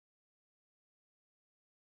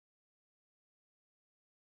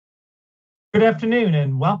Good afternoon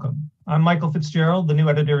and welcome. I'm Michael Fitzgerald, the new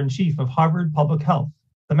editor-in-chief of Harvard Public Health,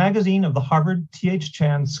 the magazine of the Harvard T.H.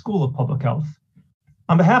 Chan School of Public Health.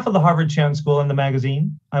 On behalf of the Harvard Chan School and the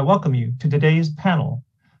magazine, I welcome you to today's panel,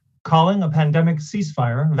 Calling a Pandemic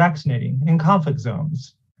Ceasefire, Vaccinating in Conflict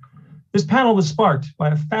Zones. This panel was sparked by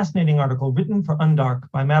a fascinating article written for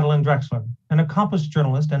Undark by Madeline Drexler, an accomplished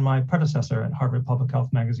journalist and my predecessor at Harvard Public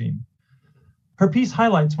Health magazine. Her piece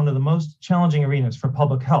highlights one of the most challenging arenas for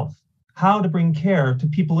public health: how to bring care to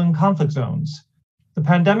people in conflict zones. The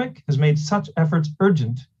pandemic has made such efforts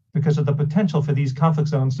urgent because of the potential for these conflict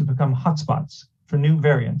zones to become hotspots for new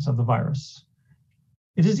variants of the virus.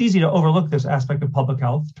 It is easy to overlook this aspect of public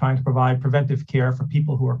health, trying to provide preventive care for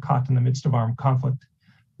people who are caught in the midst of armed conflict.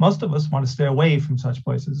 Most of us want to stay away from such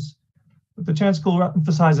places, but the Chan School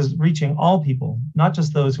emphasizes reaching all people, not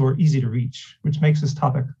just those who are easy to reach, which makes this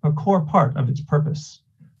topic a core part of its purpose.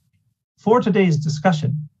 For today's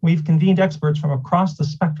discussion, we've convened experts from across the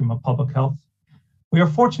spectrum of public health. We are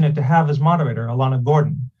fortunate to have as moderator Alana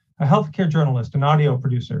Gordon, a healthcare journalist and audio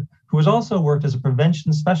producer who has also worked as a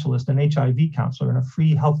prevention specialist and HIV counselor in a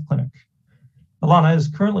free health clinic. Alana is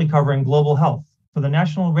currently covering global health for the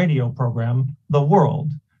national radio program, The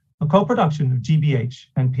World, a co-production of GBH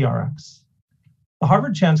and PRX. The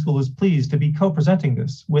Harvard Chan School is pleased to be co-presenting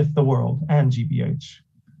this with The World and GBH.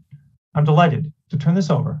 I'm delighted to turn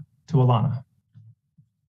this over to Alana.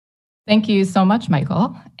 Thank you so much,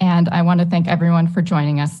 Michael. And I want to thank everyone for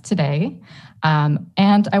joining us today.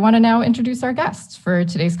 And I want to now introduce our guests for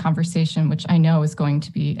today's conversation, which I know is going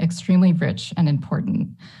to be extremely rich and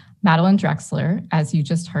important. Madeline Drexler, as you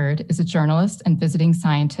just heard, is a journalist and visiting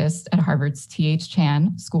scientist at Harvard's T.H.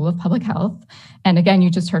 Chan School of Public Health. And again, you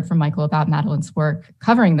just heard from Michael about Madeline's work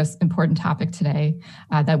covering this important topic today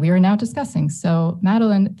that we are now discussing. So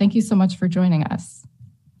Madeline, thank you so much for joining us.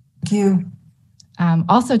 Thank you.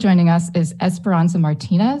 Also joining us is Esperanza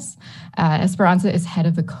Martinez. Esperanza is head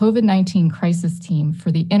of the COVID-19 crisis team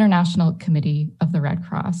for the International Committee of the Red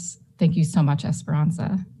Cross. Thank you so much,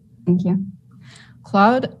 Esperanza. Thank you.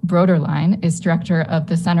 Claude Broderline is director of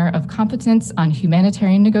the Center of Competence on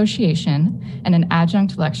Humanitarian Negotiation and an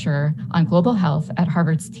adjunct lecturer on global health at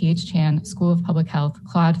Harvard's T.H. Chan School of Public Health.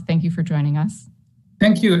 Claude, thank you for joining us.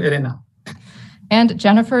 Thank you, Elena. And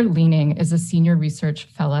Jennifer Leaning is a senior research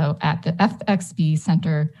fellow at the FXB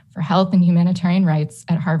Center for Health and Humanitarian Rights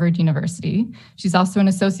at Harvard University. She's also an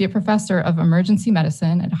associate professor of emergency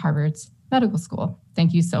medicine at Harvard's Medical School.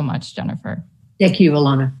 Thank you so much, Jennifer. Thank you,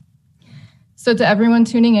 Alana. So to everyone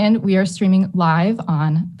tuning in, we are streaming live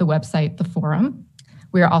on the website, The Forum.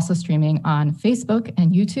 We are also streaming on Facebook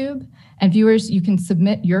and YouTube. And viewers, you can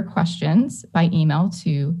submit your questions by email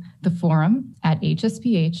to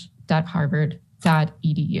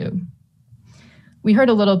theforum@hsph.harvard.edu. We heard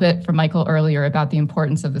a little bit from Michael earlier about the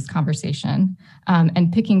importance of this conversation,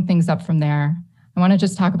 and picking things up from there, I want to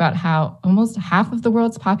just talk about how almost half of the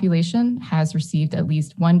world's population has received at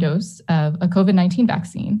least one dose of a COVID-19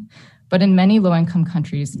 vaccine. But in many low-income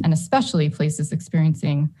countries, and especially places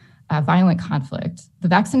experiencing violent conflict, the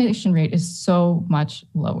vaccination rate is so much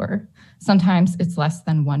lower. Sometimes it's less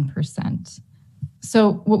than 1%.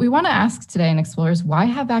 So what we want to ask today and explore is, why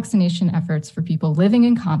have vaccination efforts for people living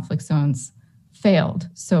in conflict zones failed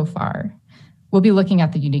so far? We'll be looking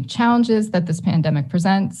at the unique challenges that this pandemic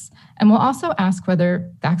presents, and we'll also ask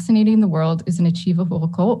whether vaccinating the world is an achievable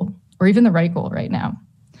goal, or even the right goal right now.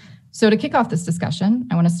 So to kick off this discussion,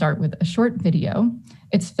 I want to start with a short video.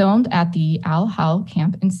 It's filmed at the Al-Hal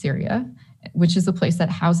camp in Syria, which is a place that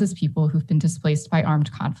houses people who've been displaced by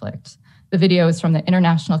armed conflict. The video is from the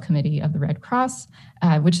International Committee of the Red Cross,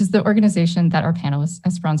 which is the organization that our panelist,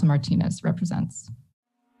 Esperanza Martinez, represents.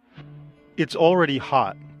 It's already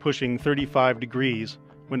hot, pushing 35 degrees,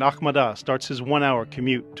 when Ahmadah starts his 1-hour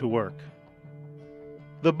commute to work.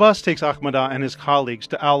 The bus takes Ahmadah and his colleagues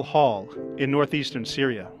to Al-Hal in northeastern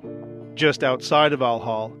Syria. Just outside of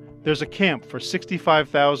Al-Hal, there's a camp for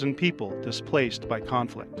 65,000 people displaced by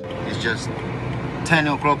conflict. It's just 10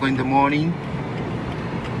 o'clock in the morning.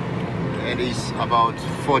 It is about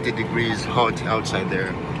 40 degrees hot outside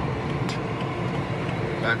there.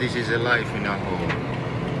 This is a life in Al-Hal.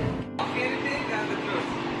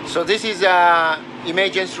 So this is an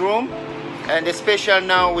emergency room, and especially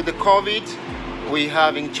now with the COVID, we're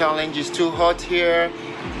having challenges. Too hot here,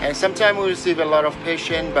 and sometimes we receive a lot of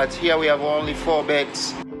patients, but here we have only 4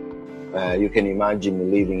 beds. You can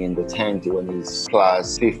imagine living in the tent when it's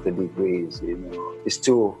plus 50 degrees, you know. It's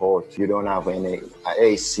too hot. You don't have any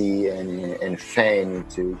AC and fan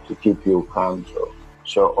to keep you calm.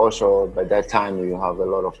 So also by that time you have a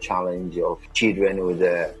lot of challenge of children with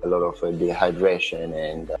a lot of dehydration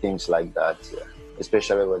and things like that.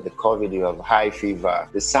 especially with the COVID, you have high fever.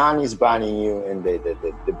 The sun is burning you and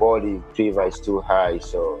the body fever is too high.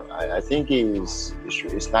 So I think it's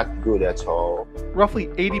not good at all. Roughly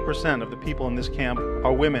 80% of the people in this camp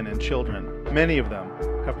are women and children. Many of them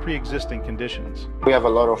have pre-existing conditions. We have a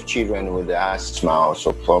lot of children with asthma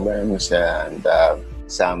also problems and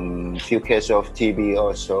some few cases of TB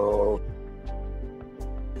also.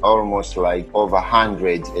 Almost like over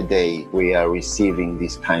 100 a day, we are receiving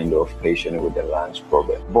this kind of patient with the lungs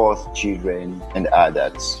problem, both children and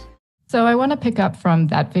adults. So I want to pick up from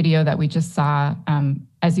that video that we just saw.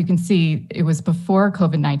 As you can see, it was before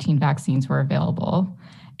COVID-19 vaccines were available.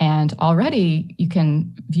 And already you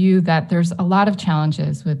can view that there's a lot of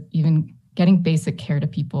challenges with even getting basic care to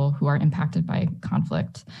people who are impacted by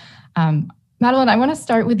conflict. Madeline, I want to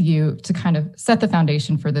start with you to kind of set the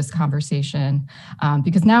foundation for this conversation,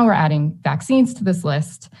 because now we're adding vaccines to this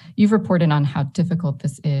list. You've reported on how difficult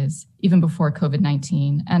this is, even before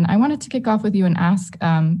COVID-19. And I wanted to kick off with you and ask,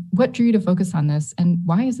 what drew you to focus on this and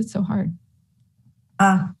why is it so hard?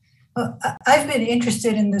 Well, I've been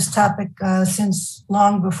interested in this topic since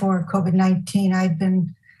long before COVID-19. I've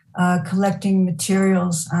been collecting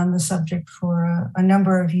materials on the subject for a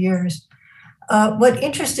number of years. What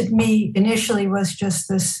interested me initially was just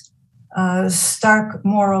this stark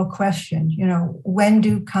moral question. You know, when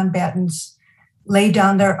do combatants lay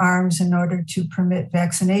down their arms in order to permit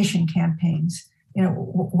vaccination campaigns? You know,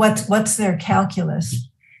 what's their calculus?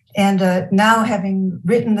 And now, having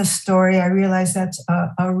written the story, I realize that's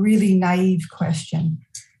a really naive question.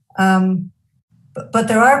 But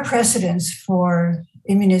there are precedents for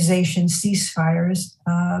immunization ceasefires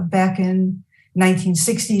back in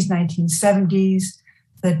 1960s, 1970s.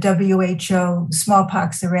 The WHO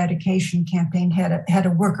smallpox eradication campaign had a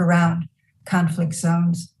workaround conflict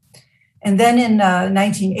zones. And then in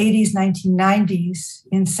 1980s, 1990s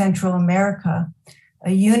in Central America,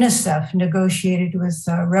 UNICEF negotiated with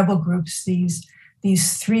rebel groups these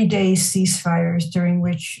 3-day ceasefires during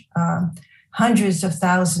which hundreds of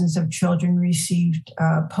thousands of children received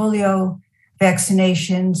polio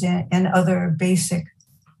vaccinations and other basic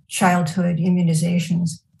childhood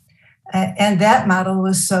immunizations. And that model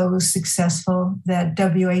was so successful that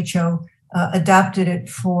WHO adopted it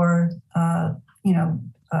for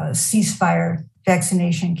ceasefire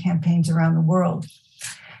vaccination campaigns around the world.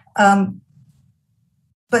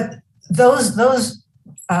 But those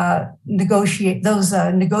negotiated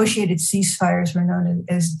ceasefires were known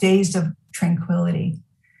as days of tranquility,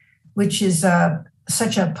 which is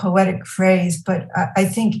such a poetic phrase. But I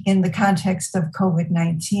think in the context of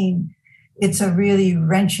COVID-19, it's a really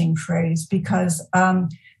wrenching phrase because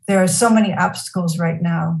there are so many obstacles right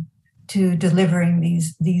now to delivering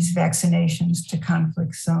these vaccinations to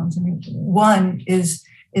conflict zones. I mean, one is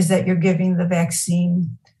that you're giving the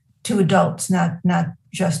vaccine to adults, not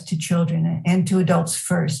just to children, and to adults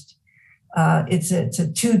first. It's a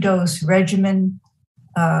 2-dose regimen.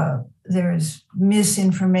 There's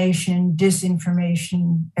misinformation,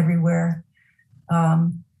 disinformation everywhere.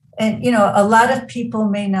 And, a lot of people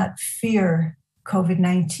may not fear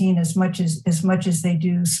COVID-19 as much as they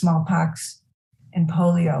do smallpox and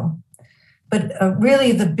polio. But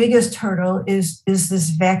really the biggest hurdle is this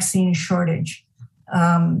vaccine shortage.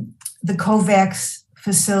 The COVAX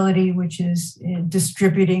facility, which is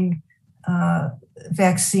distributing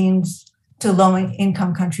vaccines to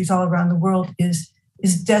low-income countries all around the world, is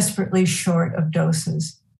desperately short of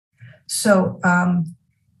doses. So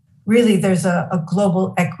really, there's a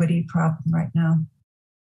global equity problem right now.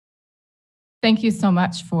 Thank you so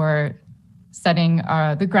much for setting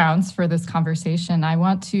the grounds for this conversation. I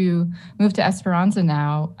want to move to Esperanza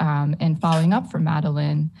now and following up from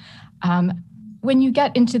Madeline. When you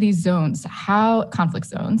get into these zones, conflict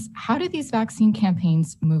zones, how do these vaccine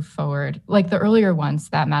campaigns move forward, like the earlier ones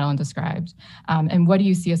that Madeline described? And what do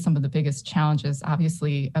you see as some of the biggest challenges?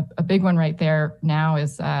 Obviously, a big one right there now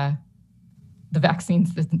is the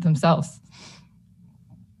vaccines themselves.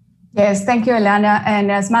 Yes, thank you, Elana. And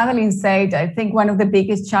as Madeline said, I think one of the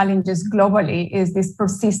biggest challenges globally is this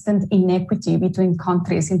persistent inequity between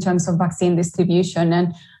countries in terms of vaccine distribution.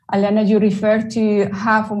 And Elana, you referred to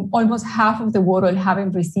almost half of the world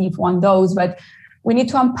haven't received one dose, but we need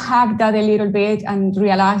to unpack that a little bit and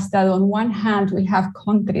realize that on one hand, we have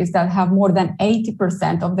countries that have more than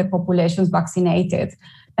 80% of the populations vaccinated,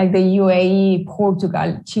 like the UAE,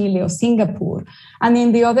 Portugal, Chile, or Singapore. And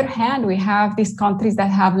on the other hand, we have these countries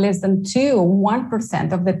that have less than 2 or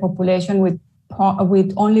 1% of the population with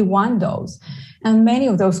only one dose. And many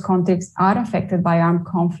of those countries are affected by armed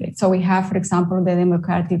conflict. So we have, for example, the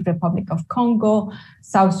Democratic Republic of Congo,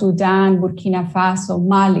 South Sudan, Burkina Faso,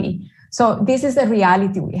 Mali. So this is the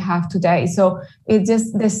reality we have today. So it's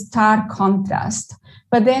just the stark contrast.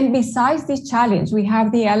 But then besides this challenge, we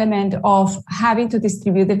have the element of having to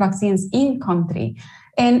distribute the vaccines in country.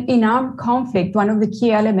 And in armed conflict, one of the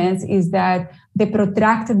key elements is that the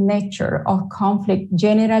protracted nature of conflict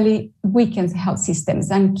generally weakens health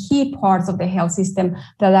systems, and key parts of the health system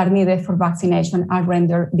that are needed for vaccination are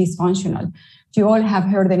rendered dysfunctional. You all have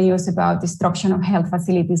heard the news about destruction of health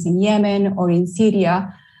facilities in Yemen or in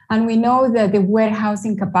Syria. And we know that the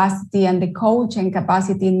warehousing capacity and the cold chain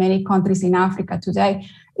capacity in many countries in Africa today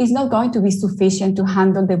is not going to be sufficient to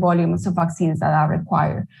handle the volumes of vaccines that are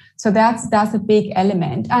required. So that's a big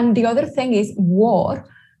element. And the other thing is war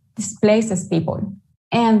displaces people.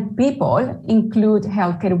 And people include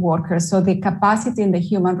healthcare workers. So the capacity in the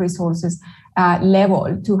human resources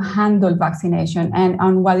level to handle vaccination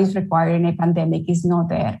and what is required in a pandemic is not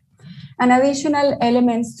there. And additional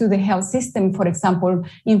elements to the health system, for example,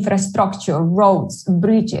 infrastructure, roads,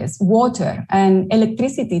 bridges, water, and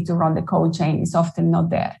electricity to run the cold chain is often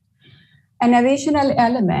not there. An additional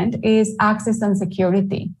element is access and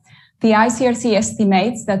security. The ICRC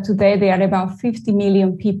estimates that today there are about 50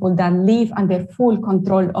 million people that live under full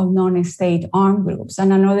control of non-state armed groups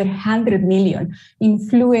and another 100 million in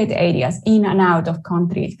fluid areas in and out of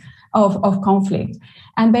countries of conflict.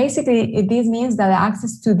 And basically, this means that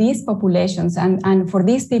access to these populations and for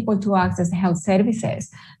these people to access health services,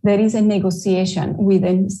 there is a negotiation with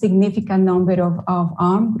a significant number of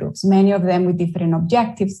armed groups, many of them with different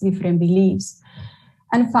objectives, different beliefs.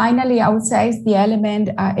 And finally, I would say is the element,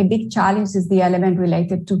 a big challenge is the element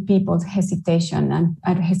related to people's hesitation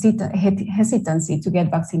and hesitancy to get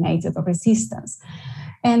vaccinated or resistance.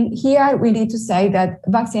 And here we need to say that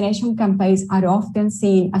vaccination campaigns are often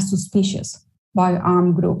seen as suspicious by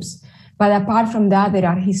armed groups. But apart from that, there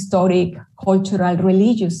are historic, cultural,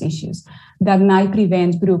 religious issues that might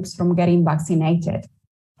prevent groups from getting vaccinated.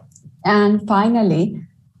 And finally,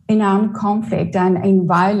 in armed conflict and in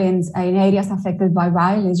violence, in areas affected by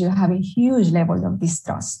violence, you have a huge level of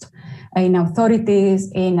distrust in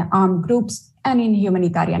authorities, in armed groups, and in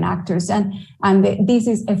humanitarian actors. And this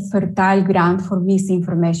is a fertile ground for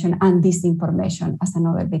misinformation and disinformation as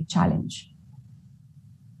another big challenge.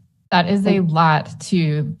 That is a lot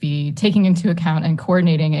to be taking into account and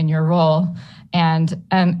coordinating in your role. And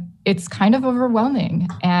it's kind of overwhelming.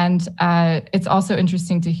 And it's also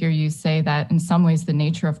interesting to hear you say that in some ways the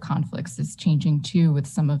nature of conflicts is changing too with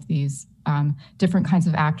some of these different kinds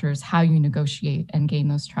of actors, how you negotiate and gain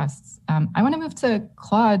those trusts. I want to move to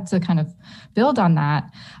Claude to kind of build on that.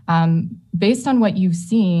 Based on what you've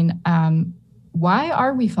seen, why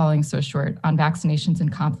are we falling so short on vaccinations in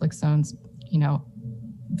conflict zones? You know,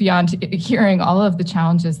 beyond hearing all of the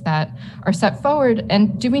challenges that are set forward,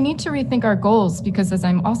 and do we need to rethink our goals? Because as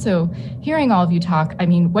I'm also hearing all of you talk, I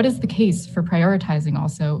mean, what is the case for prioritizing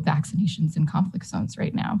also vaccinations in conflict zones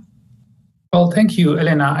right now? Well, thank you,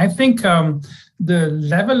 Elena. I think the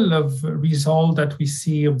level of resolve that we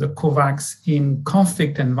see of the COVAX in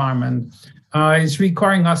conflict environment is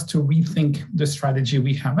requiring us to rethink the strategy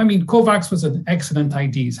we have. I mean, COVAX was an excellent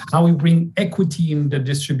idea, how we bring equity in the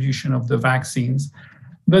distribution of the vaccines.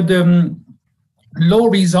 But the low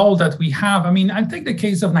result that we have, I mean, I take the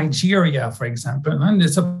case of Nigeria, for example, and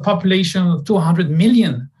it's a population of 200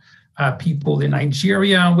 million people in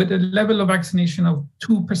Nigeria with a level of vaccination of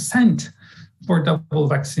 2%. For double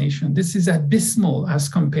vaccination. This is abysmal as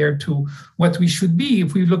compared to what we should be.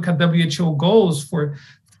 If we look at WHO goals for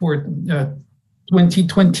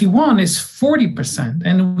 2021 is 40%.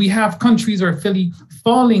 And we have countries are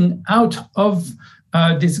falling out of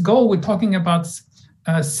this goal. We're talking about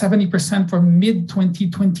 70% for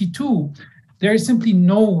mid-2022. There is simply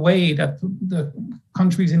no way that the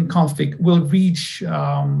countries in conflict will reach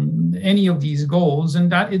any of these goals,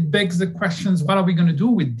 and that it begs the questions, what are we going to do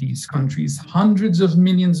with these countries? Hundreds of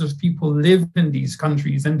millions of people live in these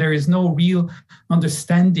countries, and there is no real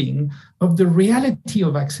understanding of the reality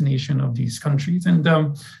of vaccination of these countries. And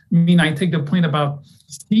I mean, I take the point about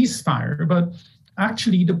ceasefire, but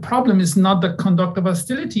actually, the problem is not the conduct of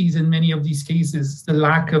hostilities in many of these cases, the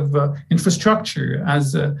lack of infrastructure,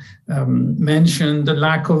 as mentioned, the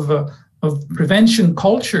lack of prevention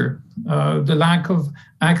culture, the lack of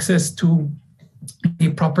access to a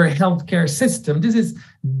proper healthcare system. This is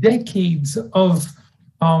decades of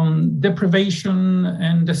deprivation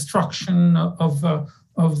and destruction of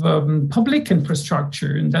public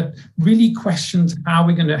infrastructure, and that really questions how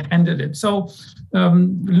we're going to handle it. So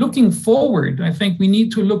looking forward, I think we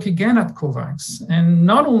need to look again at COVAX and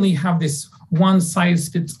not only have this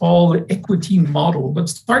one-size-fits-all equity model, but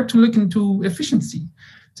start to look into efficiency,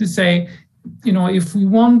 to say, if we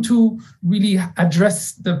want to really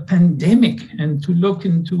address the pandemic and to look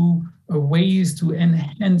into ways to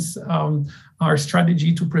enhance our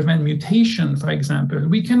strategy to prevent mutation, for example,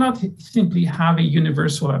 we cannot simply have a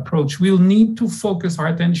universal approach. We'll need to focus our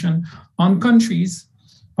attention on countries,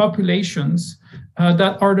 populations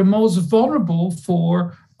that are the most vulnerable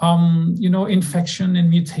for infection and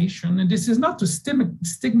mutation. And this is not to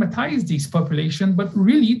stigmatize these populations, but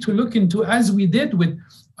really to look into, as we did with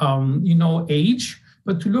age,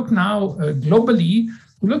 but to look now globally,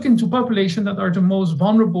 to look into populations that are the most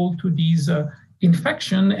vulnerable to these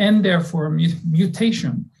infection and therefore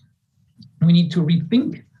mutation. We need to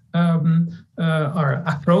rethink our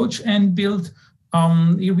approach and build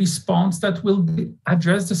a response that will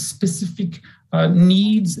address the specific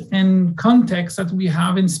needs and context that we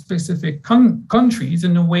have in specific countries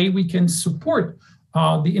in a way we can support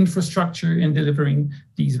the infrastructure in delivering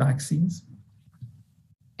these vaccines.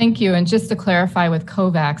 Thank you. And just to clarify with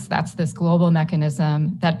COVAX, that's this global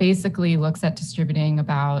mechanism that basically looks at distributing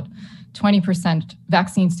about 20%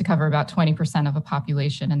 vaccines to cover about 20% of a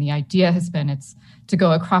population. And the idea has been it's to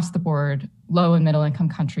go across the board, low and middle income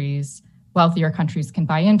countries, wealthier countries can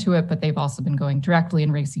buy into it, but they've also been going directly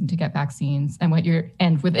and racing to get vaccines. And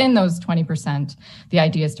within those 20%, the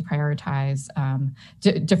idea is to prioritize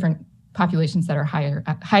different populations that are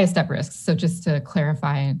highest at risk. So just to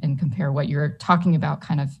clarify and compare what you're talking about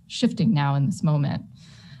kind of shifting now in this moment.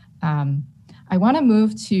 I want to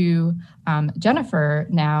move to Jennifer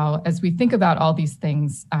now. As we think about all these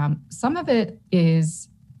things, some of it is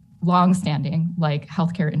longstanding, like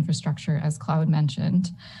healthcare infrastructure, as Claude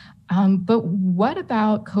mentioned. But what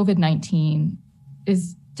about COVID-19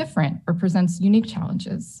 is different or presents unique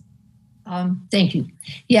challenges? Thank you.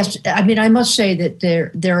 Yes, I mean, I must say that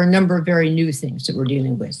there are a number of very new things that we're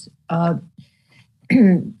dealing with.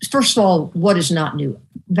 First of all, what is not new?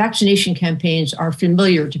 Vaccination campaigns are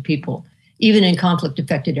familiar to people, even in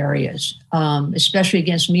conflict-affected areas, especially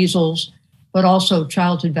against measles, but also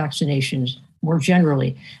childhood vaccinations more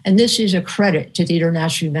generally. And this is a credit to the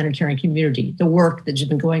international humanitarian community, the work that's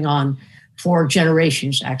been going on for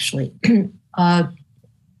generations, actually. But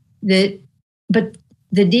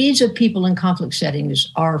the needs of people in conflict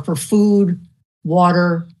settings are for food,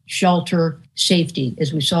 water, shelter, safety,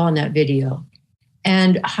 as we saw in that video,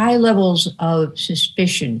 and high levels of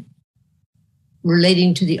suspicion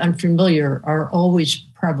relating to the unfamiliar are always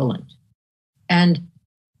prevalent. And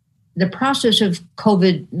the process of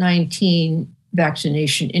COVID-19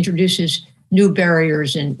 vaccination introduces new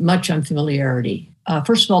barriers and much unfamiliarity.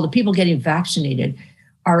 First of all, the people getting vaccinated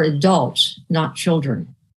are adults, not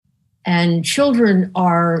children. And children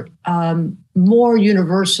are more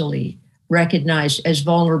universally recognized as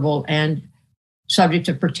vulnerable and subject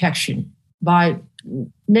to protection by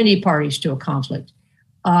many parties to a conflict.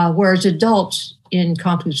 Whereas adults in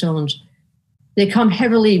conflict zones, they come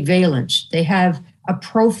heavily valenced. They have a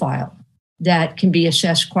profile that can be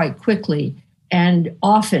assessed quite quickly and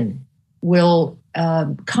often will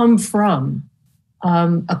come from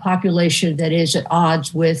a population that is at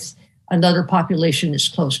odds with another population that's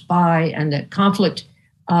close by, and that conflict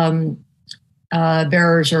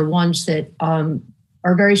bearers are ones that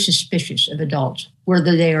are very suspicious of adults,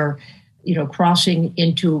 whether they are, crossing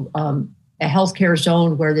into a healthcare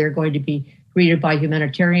zone where they're going to be greeted by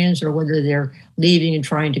humanitarians, or whether they're leaving and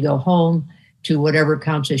trying to go home to whatever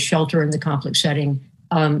counts as shelter in the conflict setting.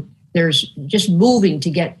 There's just moving to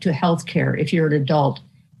get to healthcare if you're an adult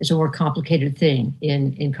is a more complicated thing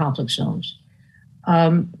in conflict zones.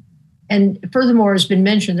 And furthermore, as has been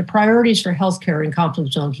mentioned, the priorities for healthcare in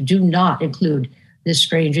conflict zones do not include this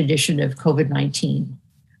strange addition of COVID-19.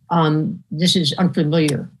 This is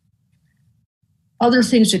unfamiliar. Other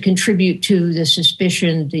things that contribute to the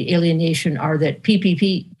suspicion, the alienation, are that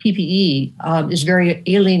PPE is very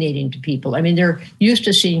alienating to people. I mean, they're used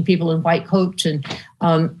to seeing people in white coats and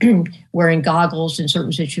wearing goggles in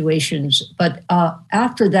certain situations. But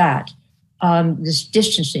after that, this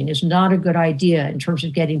distancing is not a good idea in terms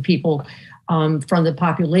of getting people from the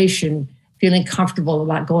population feeling comfortable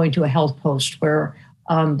about going to a health post where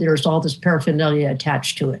there's all this paraphernalia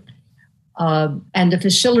attached to it. And the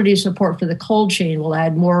facility support for the cold chain will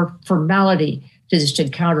add more formality to this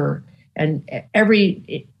encounter. And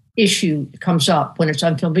every issue comes up when it's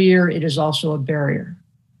unfamiliar, it is also a barrier.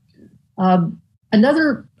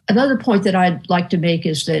 Another point that I'd like to make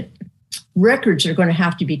is that records are going to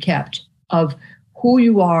have to be kept of who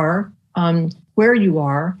you are, where you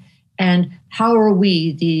are, and how are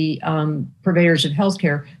we, the purveyors of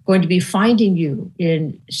healthcare, going to be finding you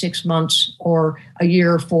in 6 months or a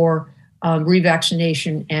year for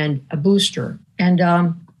revaccination and a booster. And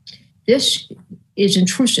this is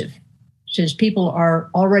intrusive. since people are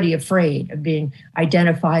already afraid of being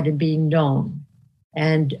identified and being known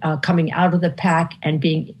and coming out of the pack and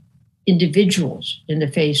being individuals in the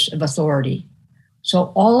face of authority.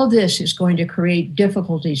 So all of this is going to create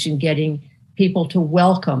difficulties in getting people to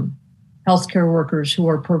welcome healthcare workers who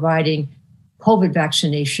are providing COVID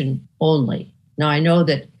vaccination only. Now, I know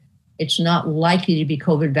that it's not likely to be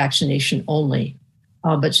COVID vaccination only,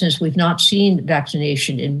 but since we've not seen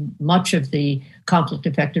vaccination in much of the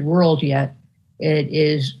conflict-affected world yet, it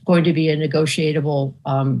is going to be a negotiable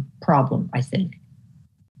problem, I think.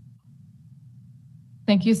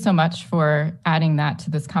 Thank you so much for adding that to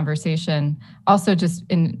this conversation. Also,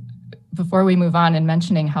 before we move on and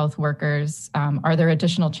mentioning health workers, are there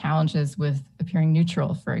additional challenges with appearing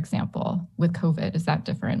neutral, for example, with COVID? Is that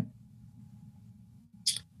different?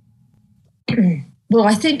 Well,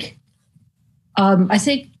 I think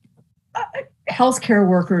healthcare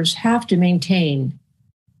workers have to maintain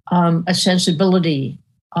a sensibility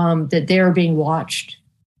that they are being watched,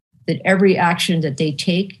 that every action that they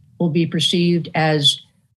take will be perceived as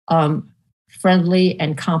friendly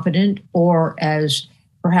and competent, or as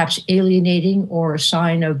perhaps alienating or a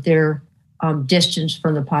sign of their distance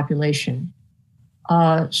from the population.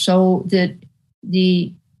 So that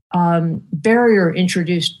the barrier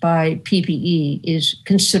introduced by PPE is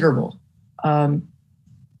considerable. I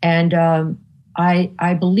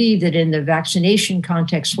believe that in the vaccination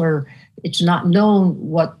context where it's not known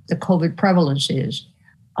what the COVID prevalence is,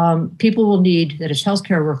 people will need, that is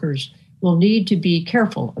healthcare workers, will need to be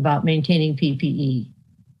careful about maintaining PPE.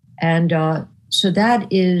 And so that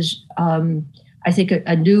is, I think,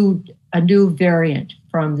 a new variant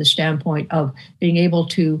from the standpoint of being able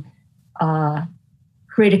to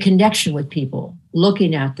create a connection with people,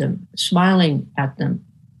 looking at them, smiling at them,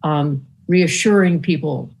 reassuring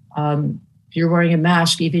people. If you're wearing a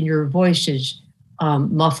mask, even your voice is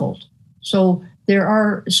muffled. So there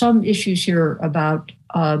are some issues here about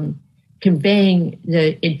conveying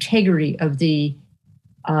the integrity of the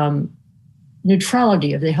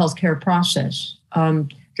neutrality of the healthcare process. There are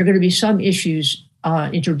going to be some issues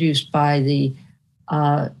introduced by the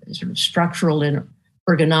sort of structural and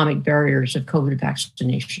ergonomic barriers of COVID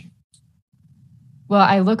vaccination. Well,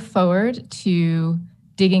 I look forward to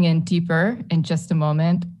digging in deeper in just a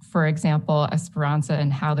moment. For example, Esperanza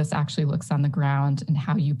and how this actually looks on the ground and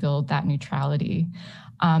how you build that neutrality.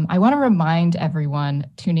 I want to remind everyone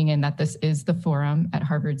tuning in that this is the forum at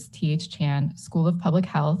Harvard's T.H. Chan School of Public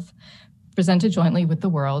Health, presented jointly with the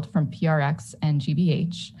World from PRX and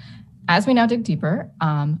GBH. As we now dig deeper,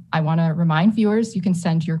 I want to remind viewers you can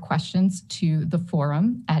send your questions to the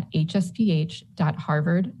forum at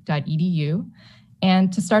hsph.harvard.edu.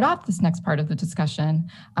 And to start off this next part of the discussion,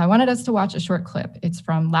 I wanted us to watch a short clip. It's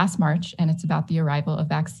from last March, and it's about the arrival of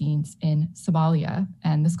vaccines in Somalia.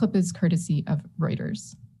 And this clip is courtesy of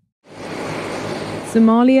Reuters.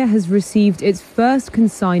 Somalia has received its first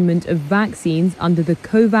consignment of vaccines under the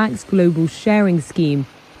COVAX Global Sharing Scheme,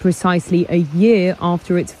 precisely a year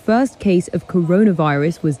after its first case of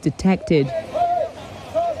coronavirus was detected.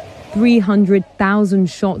 300,000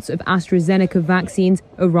 shots of AstraZeneca vaccines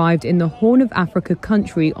arrived in the Horn of Africa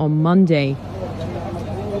country on Monday.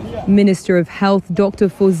 Minister of Health Dr.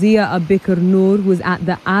 Fawzia Abikar Noor was at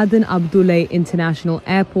the Aden Abdoulaye International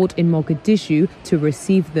Airport in Mogadishu to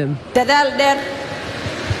receive them.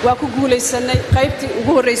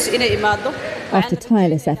 After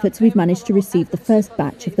tireless efforts, we've managed to receive the first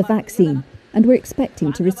batch of the vaccine, and we're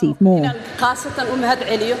expecting to receive more.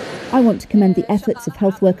 I want to commend the efforts of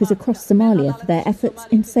health workers across Somalia for their efforts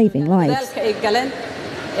in saving lives.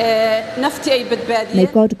 May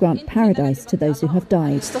God grant paradise to those who have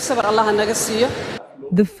died.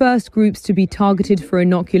 The first groups to be targeted for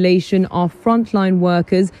inoculation are frontline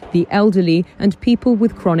workers, the elderly, and people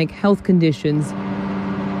with chronic health conditions.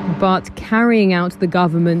 But carrying out the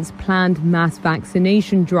government's planned mass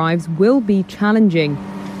vaccination drives will be challenging.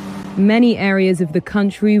 Many areas of the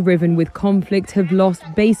country riven with conflict have lost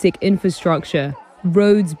basic infrastructure.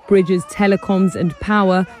 Roads, bridges, telecoms and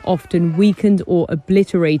power often weakened or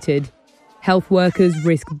obliterated. Health workers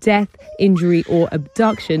risk death, injury or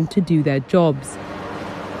abduction to do their jobs.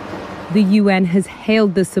 The UN has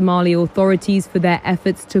hailed the Somali authorities for their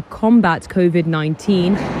efforts to combat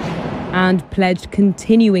COVID-19 and pledged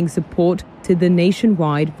continuing support to the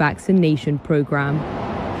nationwide vaccination program.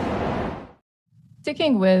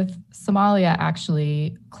 Sticking with Somalia,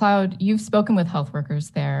 actually, Cloud, you've spoken with health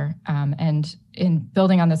workers there, and in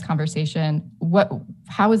building on this conversation,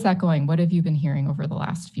 how is that going? What have you been hearing over the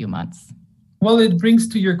last few months? Well, it brings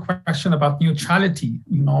to your question about neutrality.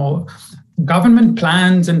 government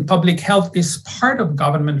plans and public health is part of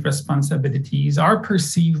government responsibilities are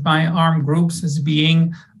perceived by armed groups as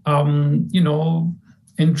being,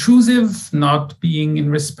 intrusive, not being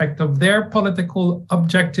in respect of their political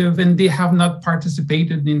objective, and they have not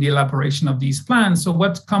participated in the elaboration of these plans. So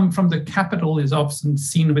what comes from the capital is often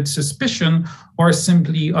seen with suspicion or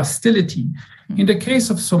simply hostility. In the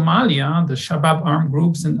case of Somalia, the Shabab armed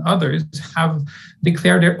groups and others have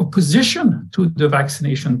declared their opposition to the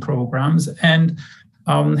vaccination programs, and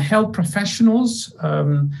health professionals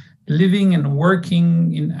living and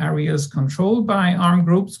working in areas controlled by armed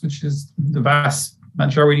groups, which is the vast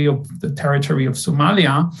majority of the territory of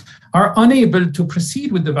Somalia, are unable to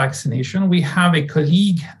proceed with the vaccination. We have a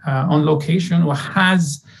colleague on location who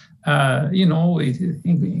has,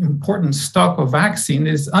 important stock of vaccine,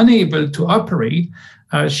 is unable to operate.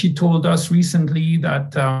 She told us recently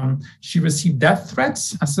that she received death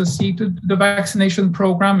threats associated with the vaccination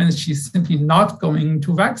program, and she's simply not going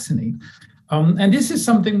to vaccinate. And this is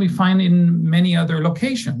something we find in many other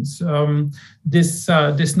locations. This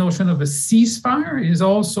notion of a ceasefire is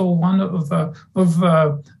also one of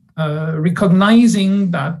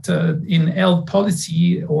recognizing that in health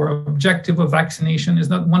policy or objective of vaccination is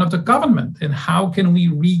not one of the government. And how can we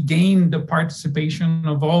regain the participation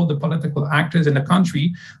of all the political actors in the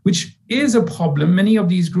country, which is a problem. Many of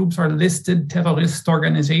these groups are listed terrorist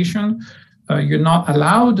organization. You're not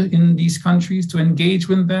allowed in these countries to engage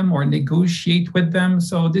with them or negotiate with them.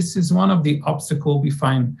 So this is one of the obstacles we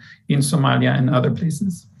find in Somalia and other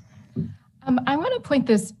places. I want to point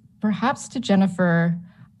this perhaps to Jennifer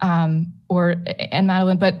and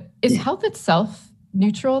Madeline, but is health itself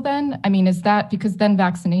neutral then? I mean, is that because then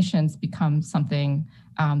vaccinations become something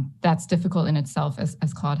that's difficult in itself,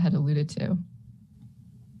 as Claude had alluded to?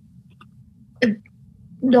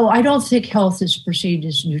 No, I don't think health is perceived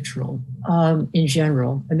as neutral in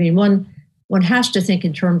general. I mean, one has to think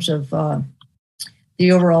in terms of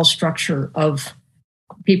the overall structure of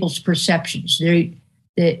people's perceptions. They've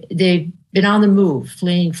been on the move,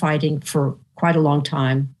 fleeing, fighting for quite a long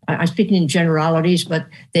time. I'm speaking in generalities, but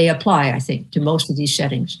they apply, I think, to most of these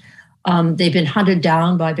settings. They've been hunted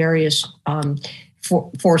down by various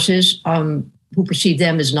forces who perceive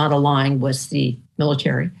them as not aligned with the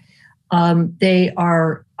military. They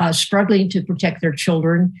are struggling to protect their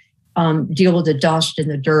children, deal with the dust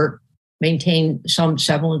and the dirt, maintain some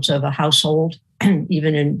semblance of a household,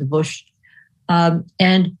 even in the bush.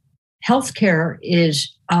 And healthcare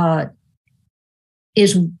is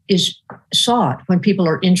sought when people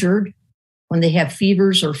are injured, when they have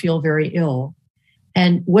fevers or feel very ill.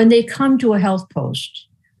 And when they come to a health post,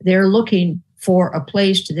 they're looking for a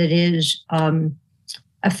place that is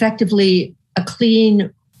effectively a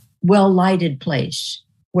clean, well-lighted place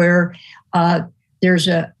where there's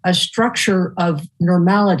a structure of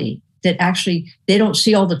normality that actually they don't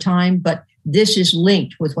see all the time, but this is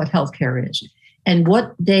linked with what healthcare is. And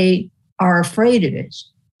what they are afraid of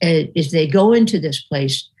is they go into this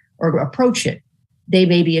place or approach it, they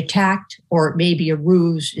may be attacked or it may be a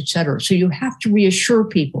ruse, et cetera. So you have to reassure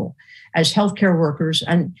people as healthcare workers,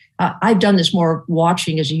 and I've done this more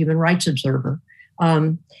watching as a human rights observer.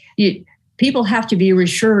 People have to be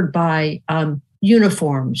reassured by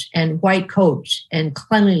uniforms and white coats and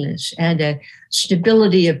cleanliness and a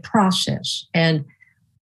stability of process and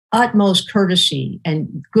utmost courtesy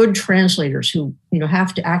and good translators who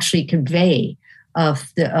have to actually convey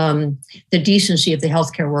the decency of the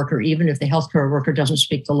healthcare worker, even if the healthcare worker doesn't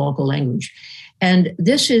speak the local language. And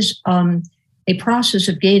this is a process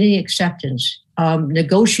of gaining acceptance,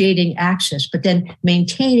 negotiating access, but then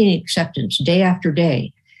maintaining acceptance day after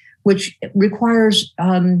day, which requires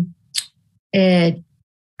a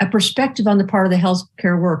perspective on the part of the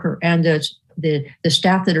healthcare worker and the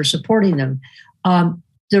staff that are supporting them,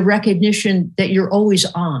 the recognition that you're always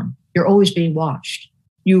on, you're always being watched.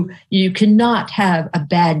 You cannot have a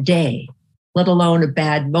bad day, let alone a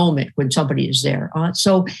bad moment when somebody is there.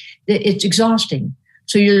 So it's exhausting.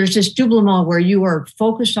 So there's this doublement where you are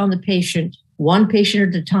focused on the patient, one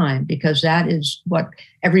patient at a time, because that is what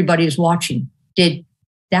everybody is watching. Did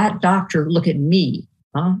that doctor look at me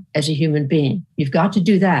as a human being? You've got to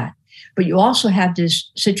do that. But you also have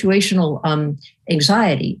this situational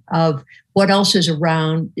anxiety of what else is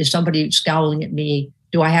around. Is somebody scowling at me?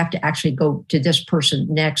 Do I have to actually go to this person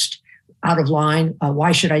next out of line?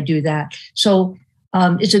 Why should I do that? So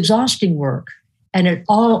it's exhausting work. And it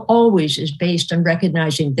always is based on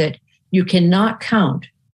recognizing that you cannot count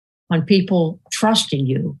on people trusting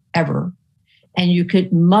you ever. And you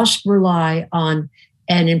must rely on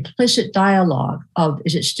an implicit dialogue of,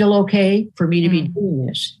 is it still okay for me to be doing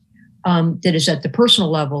this? That is at the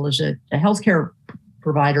personal level, as a healthcare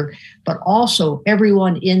provider, but also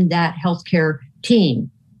everyone in that healthcare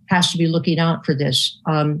team has to be looking out for this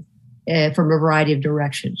from a variety of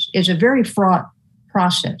directions. It's a very fraught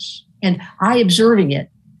process. And I, observing it,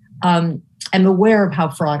 am aware of how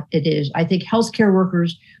fraught it is. I think healthcare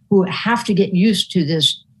workers who have to get used to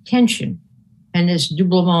this tension and this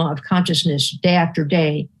doublement of consciousness day after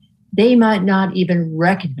day, they might not even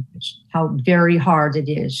recognize how very hard it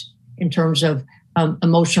is in terms of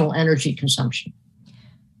emotional energy consumption.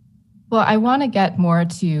 Well, I want to get more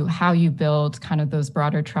to how you build kind of those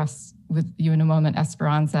broader trusts with you in a moment,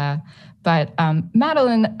 Esperanza. But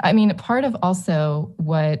Madeline, I mean, part of also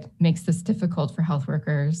what makes this difficult for health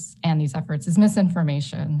workers and these efforts is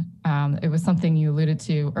misinformation. It was something you alluded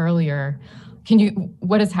to earlier.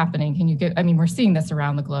 What is happening? We're seeing this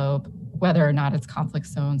around the globe, whether or not it's conflict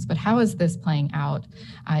zones, but how is this playing out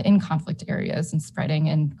in conflict areas and spreading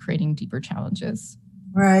and creating deeper challenges?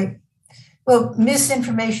 Right. Well,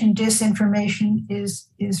 misinformation, disinformation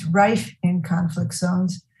is rife in conflict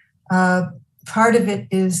zones. Part of it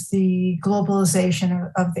is the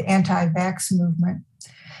globalization of the anti-vax movement,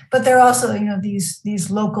 but there are also,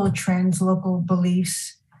 these local trends, local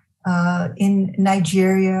beliefs. In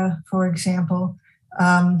Nigeria, for example,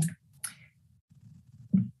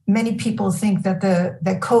 many people think that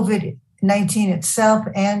that COVID-19 itself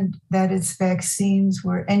and that its vaccines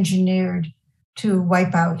were engineered to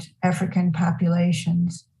wipe out African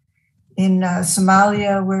populations. In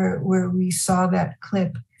Somalia, where we saw that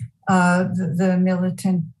clip, the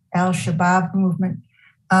militant Al-Shabaab movement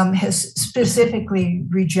has specifically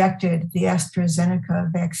rejected the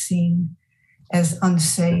AstraZeneca vaccine as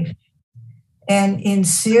unsafe. And in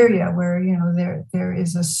Syria, where there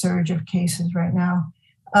is a surge of cases right now,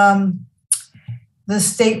 the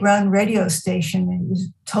state-run radio station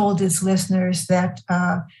told its listeners that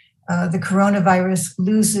the coronavirus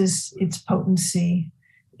loses its potency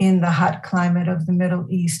in the hot climate of the Middle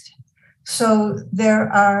East. So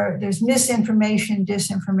there's misinformation,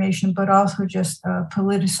 disinformation, but also just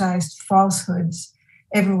politicized falsehoods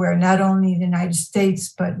everywhere, not only in the United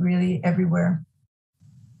States, but really everywhere.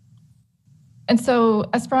 And so,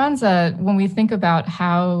 Esperanza, when we think about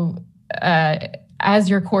how, as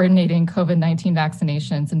you're coordinating COVID-19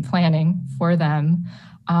 vaccinations and planning for them,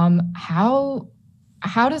 how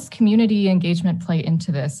does community engagement play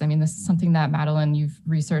into this? I mean, this is something that, Madeline, you've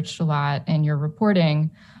researched a lot in your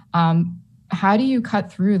reporting. How do you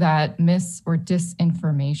cut through that mis or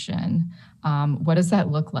disinformation? What does that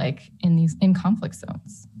look like in conflict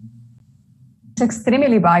zones? It's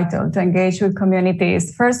extremely vital to engage with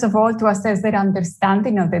communities. First of all, to assess their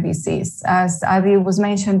understanding of the disease. As Adi was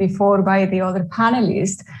mentioned before by the other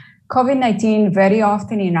panelists, COVID-19 very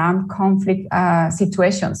often in armed conflict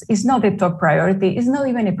situations is not the top priority. It's not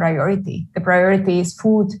even a priority. The priority is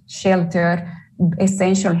food, shelter,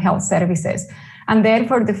 essential health services. And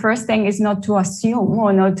therefore, the first thing is not to assume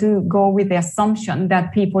or not to go with the assumption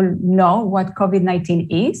that people know what COVID-19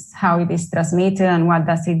 is, how it is transmitted, and what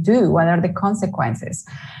does it do, what are the consequences.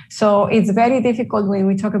 So it's very difficult when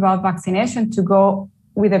we talk about vaccination to go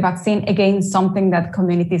with a vaccine against something that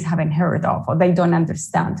communities haven't heard of or they don't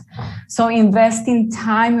understand. So investing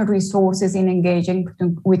time and resources in engaging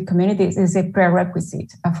with communities is a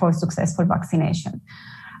prerequisite for successful vaccination.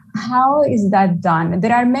 How is that done?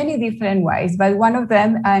 There are many different ways, but one of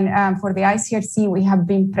them, and for the ICRC, we have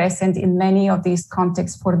been present in many of these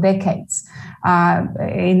contexts for decades,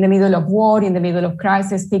 in the middle of war, in the middle of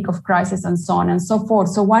crisis, peak of crisis, and so on and so forth.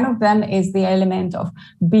 So one of them is the element of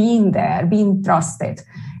being there, being trusted.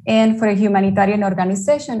 And for a humanitarian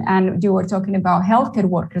organization, and you were talking about healthcare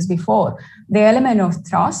workers before, the element of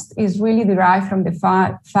trust is really derived from the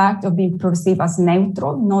fact of being perceived as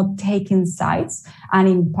neutral, not taking sides, and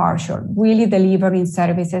impartial, really delivering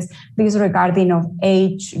services disregarding of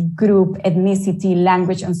age, group, ethnicity,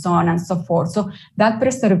 language, and so on and so forth. So that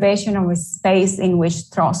preservation of a space in which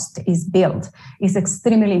trust is built is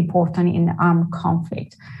extremely important in armed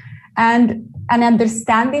conflict. And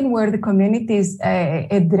understanding where the community's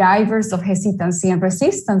drivers of hesitancy and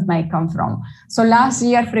resistance may come from. So last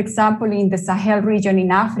year, for example, in the Sahel region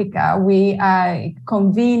in Africa, we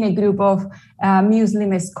convened a group of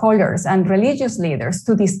Muslim scholars and religious leaders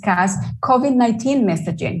to discuss COVID-19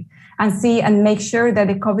 messaging and make sure that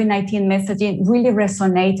the COVID-19 messaging really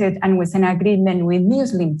resonated and was in agreement with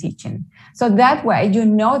Muslim teaching. So that way, you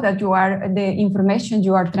know that the information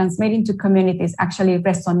you are transmitting to communities actually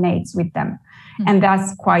resonates with them. And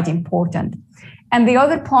that's quite important. And the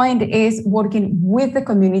other point is working with the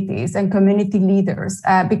communities and community leaders,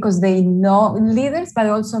 because they know leaders, but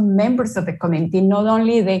also members of the community, not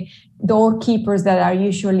only the doorkeepers that are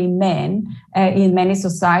usually men in many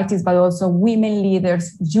societies, but also women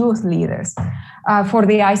leaders, youth leaders. For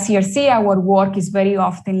the ICRC, our work is very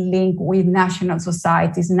often linked with national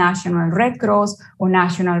societies, National Red Cross or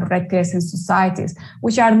National Red Crescent societies,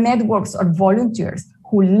 which are networks of volunteers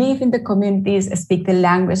who live in the communities, speak the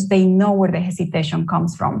language, they know where the hesitation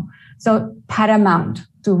comes from. So paramount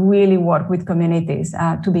to really work with communities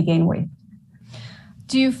to begin with.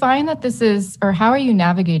 Do you find that this is, or how are you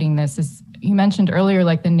navigating this? You mentioned earlier,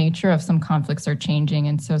 like the nature of some conflicts are changing,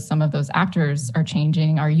 and so some of those actors are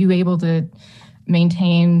changing. Are you able to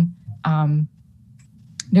maintain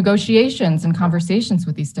negotiations and conversations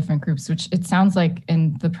with these different groups, which it sounds like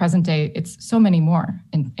in the present day, it's so many more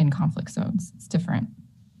in conflict zones. It's different.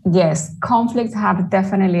 Yes, conflicts have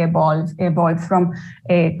definitely evolved from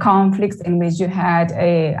conflicts in which you had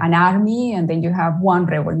an army and then you have one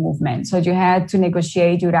rebel movement. So you had to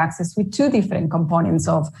negotiate your access with two different components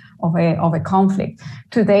of a conflict.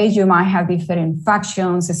 Today, you might have different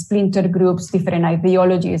factions, splinter groups, different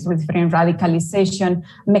ideologies with different radicalization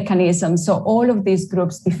mechanisms. So all of these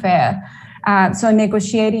groups differ. So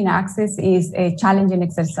negotiating access is a challenging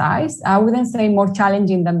exercise. I wouldn't say more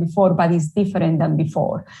challenging than before, but it's different than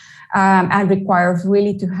before. And requires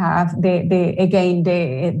really to have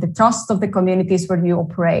the trust of the communities where you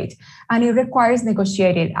operate. And it requires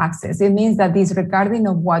negotiated access. It means that disregarding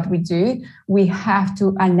of what we do, we have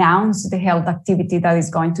to announce the health activity that is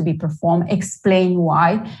going to be performed, explain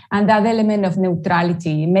why, and that element of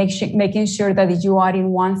neutrality, making sure that if you are in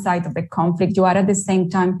one side of the conflict, you are at the same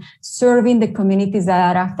time serving the communities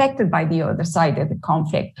that are affected by the other side of the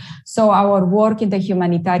conflict. So our work in the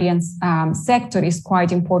humanitarian sector is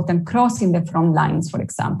quite important, crossing the front lines, for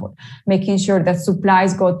example, making sure that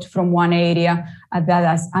supplies go from one area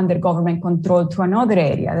that is under government control to another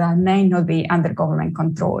area that may not be under government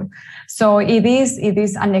control. So it is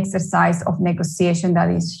an exercise of negotiation that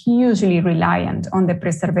is hugely reliant on the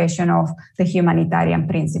preservation of the humanitarian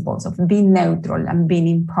principles of being neutral and being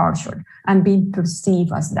impartial and being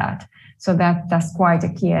perceived as that. So that's quite a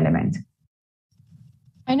key element.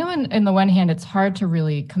 I know in the one hand, it's hard to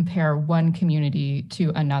really compare one community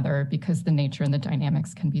to another because the nature and the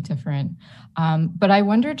dynamics can be different. But I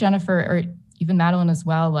wonder, Jennifer, or even Madeline as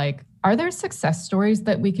well, like, are there success stories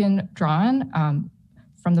that we can draw on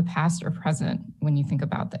from the past or present when you think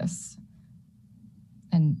about this?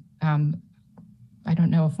 And I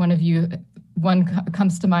don't know if one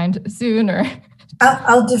comes to mind soon, or...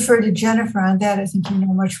 I'll defer to Jennifer on that. I think you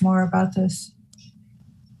know much more about this.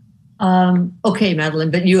 Okay,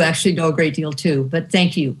 Madeline, but you actually know a great deal too, but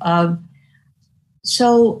thank you.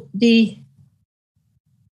 So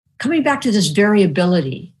coming back to this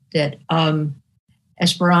variability that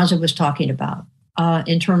Esperanza was talking about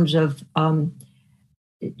in terms of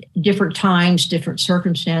different times, different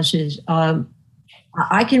circumstances,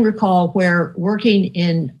 I can recall where working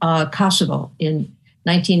in Kosovo in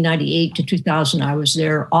 1998 to 2000, I was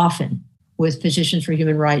there often with Physicians for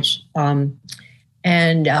Human Rights.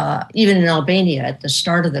 And even in Albania at the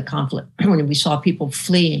start of the conflict, when we saw people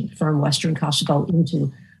fleeing from Western Kosovo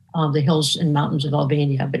into the hills and mountains of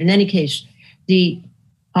Albania. But in any case, the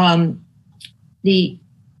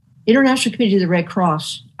international community of the Red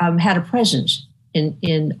Cross had a presence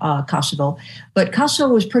in Kosovo, but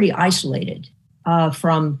Kosovo was pretty isolated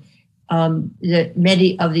from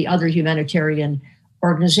many of the other humanitarian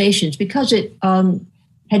organizations because it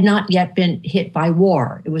had not yet been hit by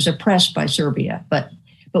war. It was oppressed by Serbia. But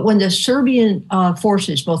when the Serbian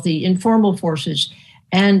forces, both the informal forces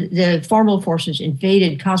and the formal forces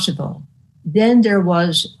invaded Kosovo, then there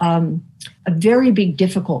was a very big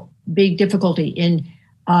difficulty in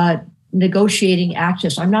negotiating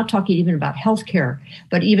access. I'm not talking even about healthcare,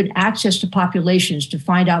 but even access to populations to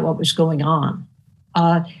find out what was going on.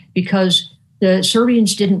 Because the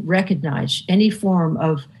Serbians didn't recognize any form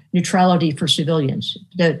of neutrality for civilians.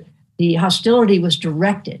 The hostility was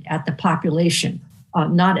directed at the population,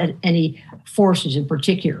 not at any forces in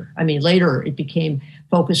particular. I mean, later it became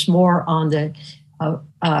focused more on the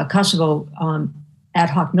Kosovo ad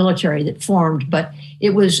hoc military that formed, but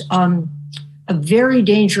it was a very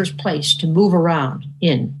dangerous place to move around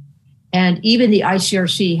in. And even the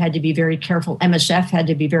ICRC had to be very careful, MSF had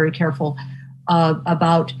to be very careful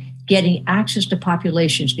about getting access to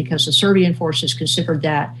populations because the Serbian forces considered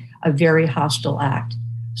that a very hostile act.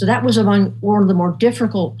 So that was among one of the more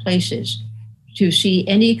difficult places to see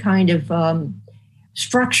any kind of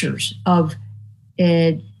structures of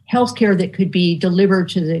healthcare that could be delivered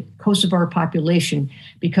to the Kosovar population,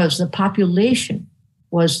 because the population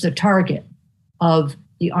was the target of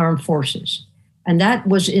the armed forces. And that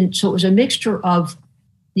was so it was a mixture of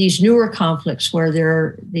these newer conflicts where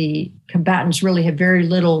the combatants really have very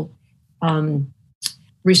little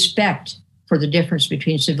respect for the difference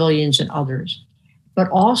between civilians and others, but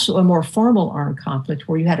also a more formal armed conflict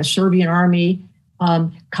where you had a Serbian army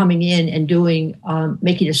coming in and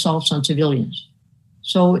making assaults on civilians.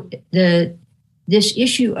 So this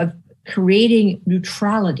issue of creating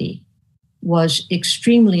neutrality was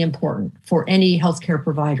extremely important for any healthcare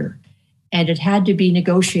provider. And it had to be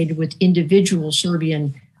negotiated with individual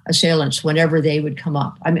Serbian assailants whenever they would come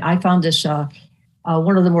up. I mean, I found this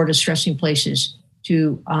one of the more distressing places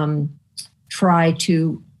to try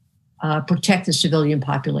to protect the civilian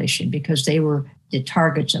population, because they were the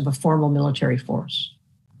targets of a formal military force.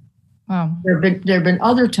 Wow. There have been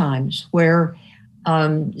other times where,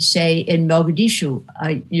 say in Mogadishu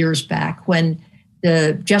years back, when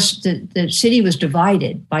the city was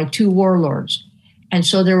divided by two warlords. And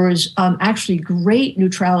so there was actually great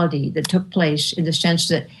neutrality that took place, in the sense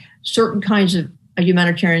that certain kinds of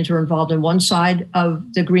humanitarians were involved on one side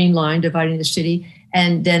of the green line dividing the city,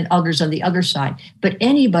 and then others on the other side. But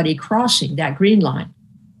anybody crossing that green line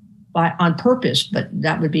on purpose, but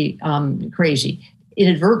that would be crazy,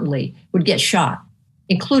 inadvertently would get shot,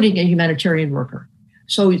 including a humanitarian worker.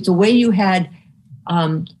 So the way you had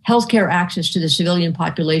healthcare access to the civilian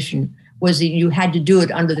population was that you had to do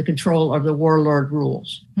it under the control of the warlord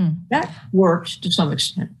rules. That worked to some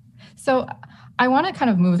extent. So I want to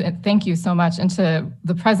kind of move, thank you so much, into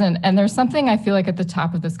the present. And there's something I feel like at the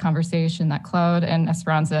top of this conversation that Claude and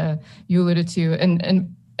Esperanza, you alluded to.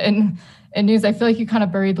 And News, I feel like you kind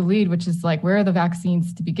of buried the lead, which is like, where are the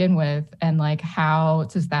vaccines to begin with? And like, how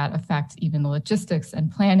does that affect even the logistics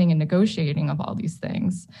and planning and negotiating of all these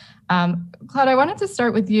things? Claude, I wanted to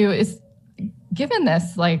start with you. Is given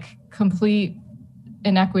this like complete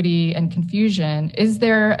inequity and confusion, is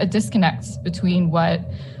there a disconnect between what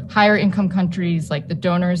higher income countries like the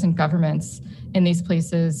donors and governments in these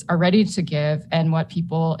places are ready to give and what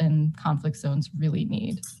people in conflict zones really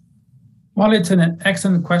need? Well, it's an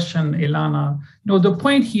excellent question, Ilana. The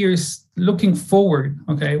point here is looking forward.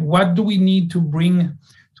 Okay, what do we need to bring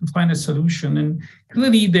to find a solution? And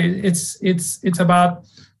clearly, it's about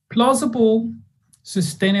plausible,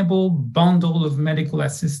 sustainable bundle of medical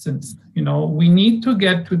assistance. We need to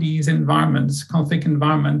get to these environments, conflict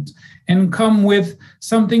environment, and come with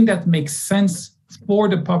something that makes sense for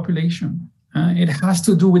the population. It has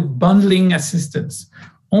to do with bundling assistance.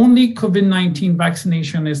 Only COVID-19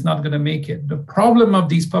 vaccination is not going to make it. The problem of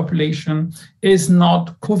this population is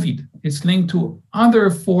not COVID. It's linked to other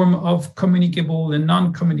form of communicable and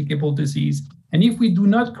non-communicable disease. And if we do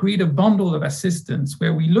not create a bundle of assistance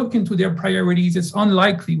where we look into their priorities, it's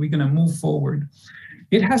unlikely we're going to move forward.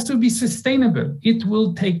 It has to be sustainable. It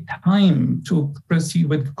will take time to proceed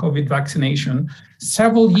with COVID vaccination,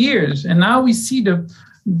 several years. And now we see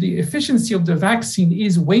the efficiency of the vaccine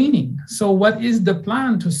is waning. So what is the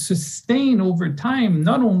plan to sustain over time,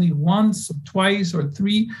 not only once, or twice, or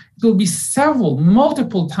three? It will be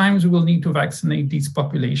multiple times we will need to vaccinate this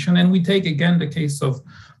population. And we take again the case of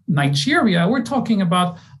Nigeria, we're talking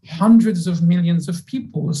about hundreds of millions of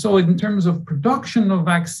people. So in terms of production of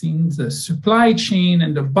vaccines, the supply chain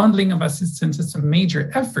and the bundling of assistance, it's a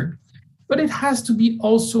major effort. But it has to be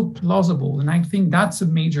also plausible. And I think that's a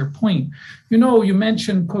major point. You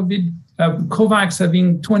mentioned COVAX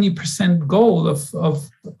having 20% goal of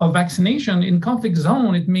vaccination. In conflict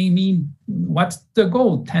zone, it may mean, what's the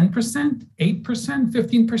goal? 10%, 8%,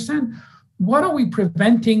 15%? What are we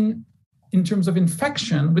preventing in terms of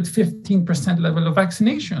infection with 15% level of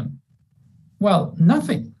vaccination? Well,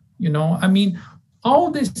 nothing,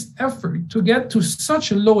 all this effort to get to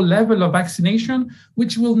such a low level of vaccination,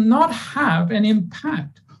 which will not have an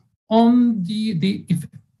impact on the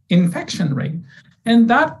infection rate. And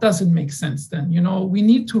that doesn't make sense then. We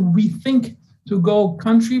need to rethink, to go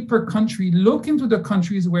country per country, look into the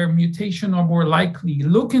countries where mutation are more likely,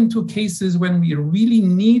 look into cases when we really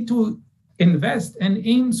need to invest and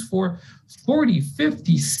aims for 40,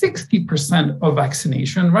 50, 60% of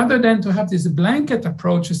vaccination, rather than to have this blanket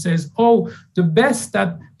approach that says, the best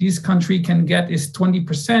that this country can get is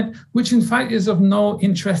 20%, which in fact is of no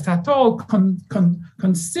interest at all,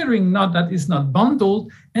 considering that it's not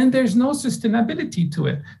bundled and there's no sustainability to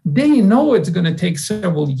it. They know it's going to take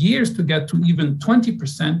several years to get to even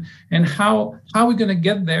 20%. And how are we going to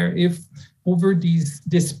get there if over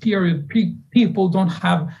this period, people don't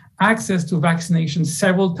have access to vaccination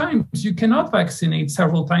several times. You cannot vaccinate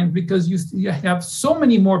several times because you have so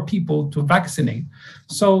many more people to vaccinate.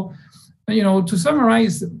 So, to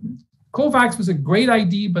summarize, COVAX was a great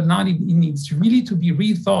idea, but now it needs really to be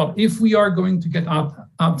rethought if we are going to get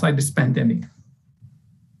outside this pandemic.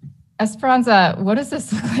 Esperanza, what does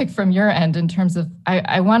this look like from your end in terms of,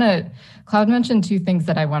 Claude mentioned two things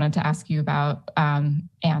that I wanted to ask you about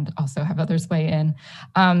and also have others weigh in.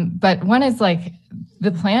 But one is like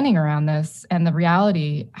the planning around this and the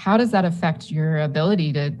reality. How does that affect your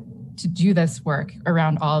ability to do this work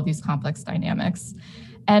around all of these complex dynamics?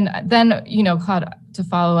 And then, Claude, to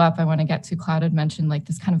follow up, I want to get to Claude had mentioned like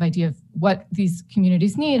this kind of idea of what these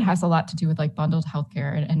communities need has a lot to do with like bundled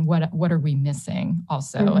healthcare and what are we missing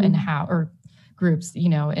also and how, or groups,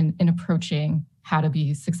 in approaching how to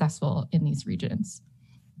be successful in these regions.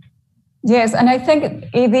 Yes, and I think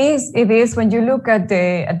it is when you look at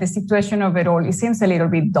the situation of it all, it seems a little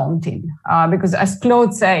bit daunting because, as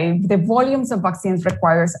Claude said, the volumes of vaccines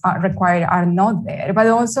required are not there. But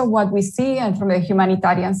also what we see, and from the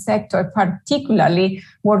humanitarian sector, particularly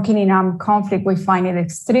working in armed conflict, we find it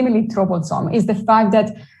extremely troublesome, is the fact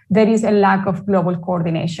that there is a lack of global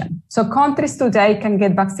coordination. So countries today can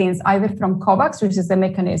get vaccines either from COVAX, which is the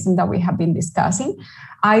mechanism that we have been discussing,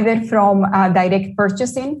 either from direct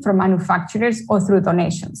purchasing from manufacturers or through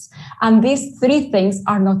donations. And these three things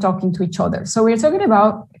are not talking to each other. So we're talking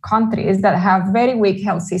about countries that have very weak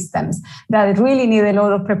health systems that really need a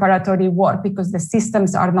lot of preparatory work because the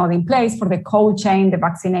systems are not in place for the cold chain, the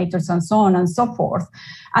vaccinators, and so on and so forth.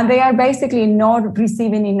 And they are basically not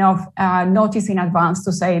receiving enough notice in advance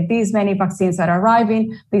to say, these many vaccines are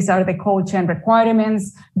arriving, these are the cold chain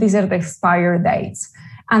requirements, these are the expire dates.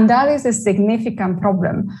 And that is a significant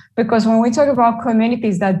problem because when we talk about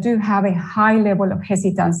communities that do have a high level of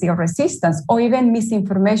hesitancy or resistance, or even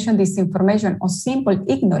misinformation, disinformation, or simple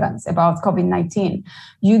ignorance about COVID-19,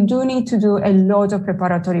 you do need to do a lot of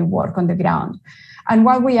preparatory work on the ground. And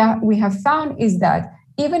what we have found is that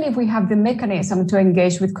even if we have the mechanism to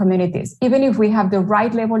engage with communities, even if we have the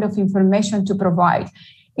right level of information to provide,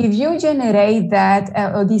 if you generate that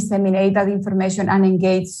or disseminate that information and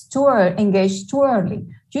engage too early,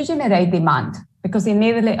 you generate demand because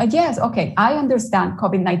immediately, yes, okay, I understand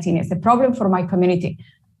COVID-19 is a problem for my community.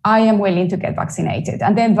 I am willing to get vaccinated.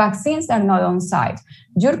 And then vaccines are not on site.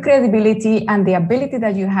 Your credibility and the ability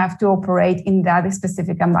that you have to operate in that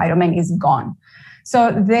specific environment is gone.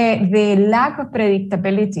 So the lack of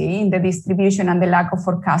predictability in the distribution and the lack of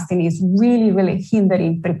forecasting is really, really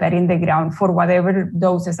hindering preparing the ground for whatever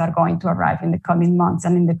doses are going to arrive in the coming months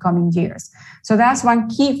and in the coming years. So that's one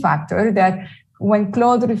key factor that when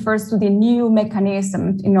Claude refers to the new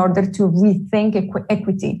mechanism in order to rethink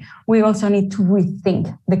equity, we also need to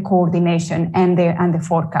rethink the coordination and the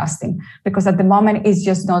forecasting, because at the moment it's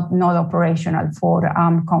just not operational for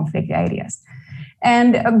conflict areas.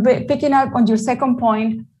 And picking up on your second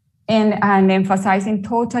point and emphasizing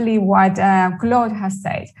totally what Claude has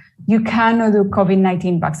said, you cannot do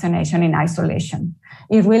COVID-19 vaccination in isolation.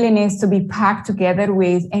 It really needs to be packed together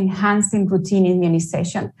with enhancing routine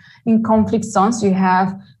immunization. In conflict zones, you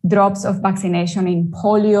have drops of vaccination in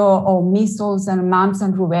polio or measles and mumps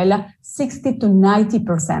and rubella, 60 to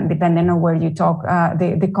 90%, depending on where you talk,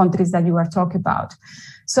 the countries that you are talking about.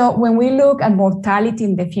 So when we look at mortality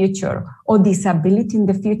in the future or disability in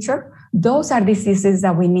the future, those are diseases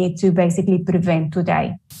that we need to basically prevent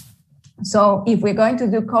today. So if we're going to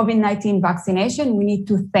do COVID-19 vaccination, we need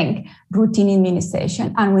to think routine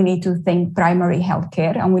immunization and we need to think primary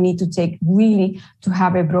healthcare and we need to take really to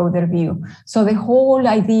have a broader view. So the whole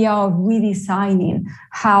idea of redesigning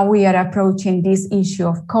how we are approaching this issue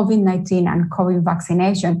of COVID-19 and COVID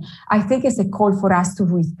vaccination, I think is a call for us to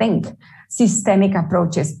rethink systemic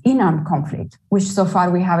approaches in armed conflict, which so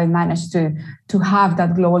far we haven't managed to have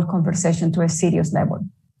that global conversation to a serious level.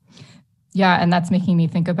 Yeah, and that's making me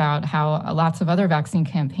think about how lots of other vaccine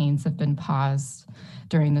campaigns have been paused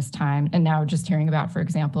during this time. And now just hearing about, for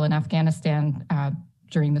example, in Afghanistan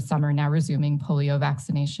during the summer, now resuming polio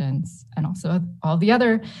vaccinations and also all the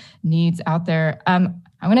other needs out there. I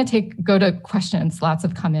want to go to questions. Lots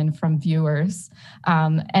have come in from viewers.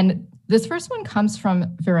 And this first one comes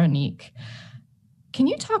from Veronique. Can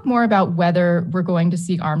you talk more about whether we're going to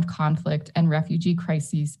see armed conflict and refugee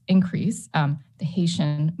crises increase, the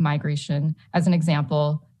Haitian migration as an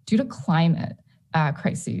example, due to climate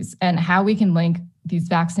crises, and how we can link these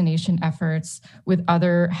vaccination efforts with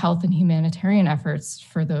other health and humanitarian efforts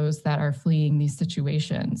for those that are fleeing these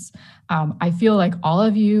situations? I feel like all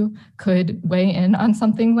of you could weigh in on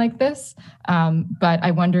something like this, but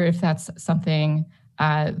I wonder if that's something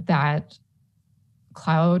that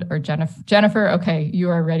Claude or Jennifer, okay, you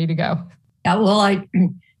are ready to go. Yeah, well,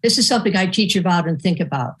 this is something I teach about and think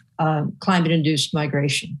about, climate-induced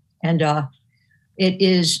migration. And it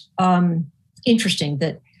is interesting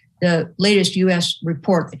that the latest U.S.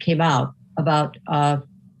 report that came out about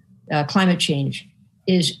climate change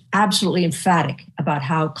is absolutely emphatic about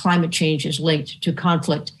how climate change is linked to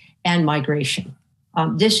conflict and migration.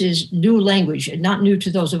 This is new language, not new to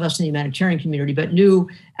those of us in the humanitarian community, but new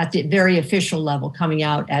at the very official level, coming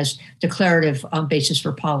out as declarative basis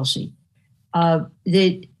for policy.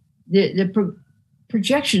 The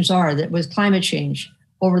projections are that with climate change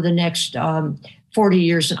over the next 40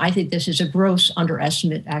 years, and I think this is a gross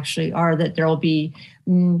underestimate actually, are that there will be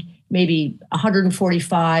maybe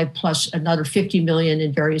 145 plus another 50 million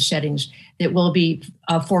in various settings that will be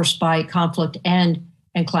forced by conflict and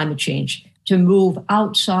climate change to move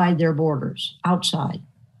outside their borders, outside.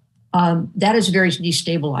 That is very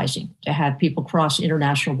destabilizing to have people cross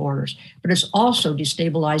international borders, but it's also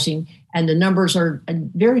destabilizing, and the numbers are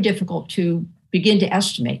very difficult to begin to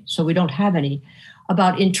estimate, so we don't have any,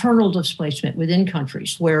 about internal displacement within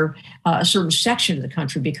countries where a certain section of the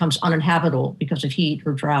country becomes uninhabitable because of heat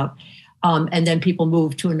or drought, and then people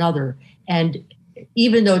move to another. And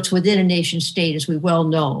even though it's within a nation state, as we well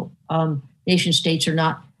know, nation states are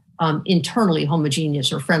not internally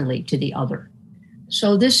homogeneous or friendly to the other.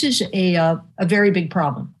 So this is a very big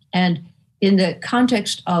problem. And in the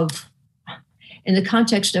context of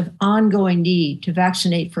ongoing need to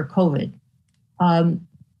vaccinate for COVID,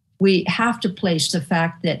 we have to place the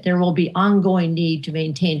fact that there will be ongoing need to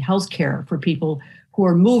maintain healthcare for people who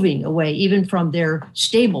are moving away, even from their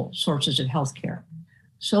stable sources of healthcare.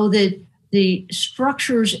 So that the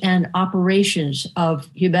structures and operations of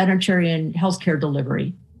humanitarian healthcare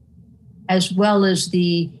delivery, as well as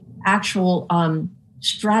the actual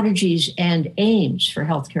strategies and aims for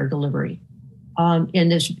healthcare delivery in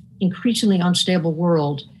this increasingly unstable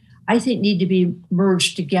world, I think need to be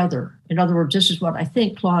merged together. In other words, this is what I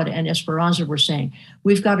think Claude and Esperanza were saying.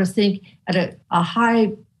 We've got to think at a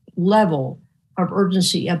high level of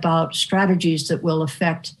urgency about strategies that will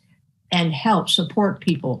affect and help support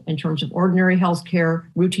people in terms of ordinary healthcare,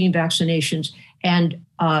 routine vaccinations, and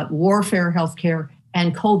warfare healthcare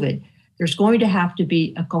and COVID. There's going to have to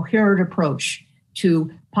be a coherent approach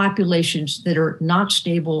to populations that are not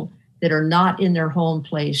stable, that are not in their home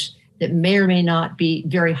place, that may or may not be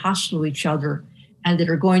very hostile to each other, and that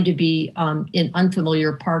are going to be in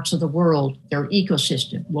unfamiliar parts of the world. Their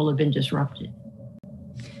ecosystem will have been disrupted.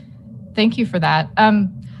 Thank you for that.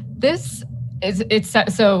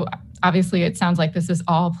 So obviously it sounds like this is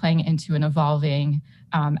all playing into an evolving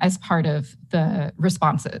as part of the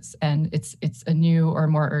responses, and it's a new or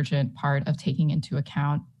more urgent part of taking into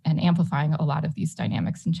account and amplifying a lot of these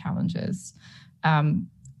dynamics and challenges.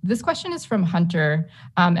 This question is from Hunter,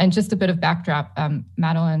 and just a bit of backdrop.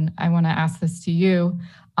 Madeline, I want to ask this to you.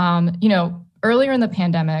 Earlier in the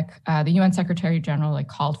pandemic, the UN Secretary General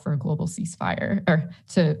called for a global ceasefire or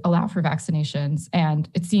to allow for vaccinations, and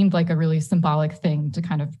it seemed like a really symbolic thing to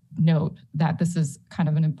kind of note that this is kind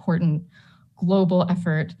of an important global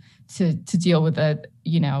effort to deal with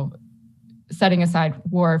setting aside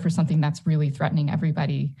war for something that's really threatening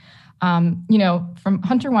everybody. From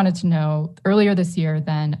Hunter wanted to know, earlier this year,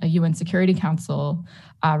 then a UN Security Council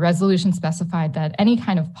resolution specified that any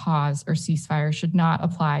kind of pause or ceasefire should not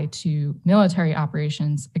apply to military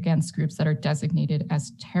operations against groups that are designated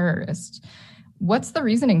as terrorists. What's the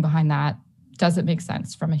reasoning behind that? Does it make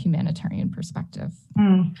sense from a humanitarian perspective?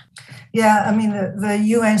 Yeah, I mean, the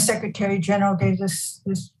UN Secretary General gave this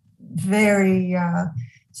very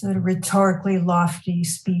sort of rhetorically lofty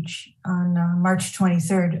speech on March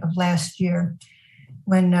 23rd of last year,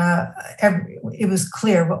 when it was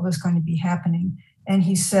clear what was going to be happening. And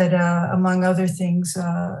he said, among other things,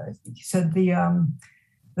 he said the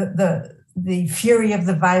fury of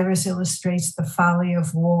the virus illustrates the folly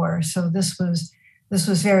of war. So this was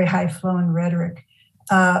very high-flowing rhetoric.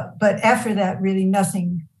 But after that, really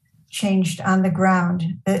nothing changed on the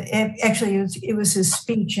ground. It was his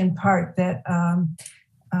speech in part that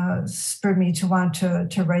spurred me to want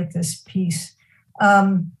to write this piece.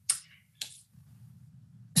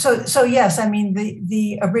 So yes, I mean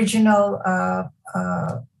the original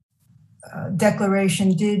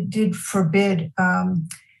declaration did forbid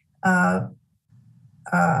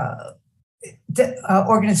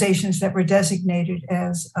organizations that were designated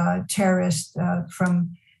as terrorists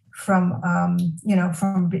from in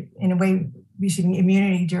a way receiving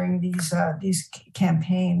immunity during these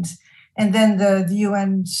campaigns. And then the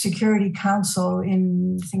UN Security Council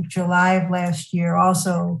in, I think, July of last year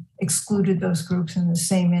also excluded those groups in the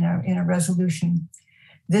same in a resolution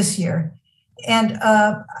this year. And,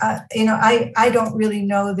 I don't really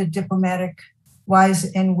know the diplomatic whys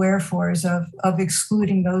and wherefores of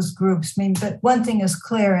excluding those groups. I mean, but one thing is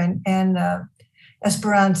clear, and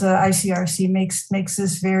Esperanza ICRC makes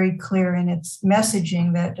this very clear in its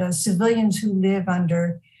messaging, that civilians who live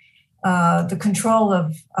under the control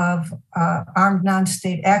of armed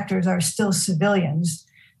non-state actors are still civilians.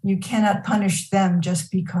 You cannot punish them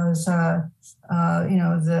just because the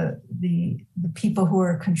people who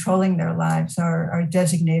are controlling their lives are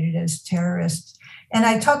designated as terrorists. And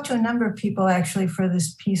I talked to a number of people actually for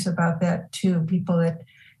this piece about that too, people at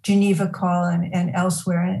Geneva Call and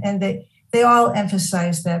elsewhere, and they all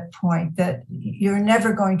emphasize that point, that you're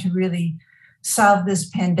never going to really solve this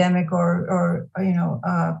pandemic or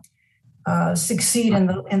succeed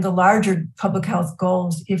in the larger public health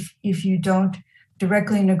goals if you don't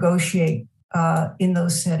directly negotiate in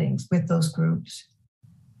those settings with those groups.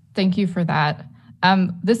 Thank you for that.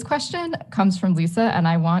 This question comes from Lisa, and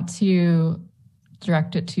I want to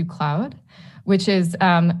direct it to Cloud, which is,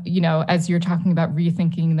 as you're talking about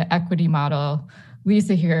rethinking the equity model,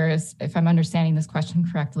 Lisa here is, if I'm understanding this question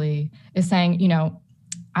correctly, is saying,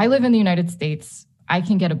 I live in the United States, I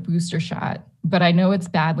can get a booster shot, but I know it's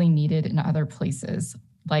badly needed in other places,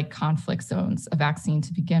 like conflict zones, a vaccine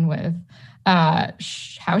to begin with.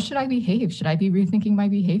 How should I behave? Should I be rethinking my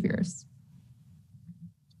behaviors?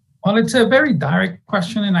 Well, it's a very direct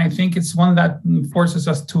question, and I think it's one that forces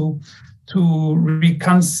us to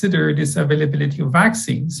reconsider this availability of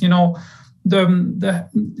vaccines. On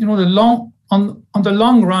the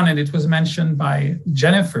long run, and it was mentioned by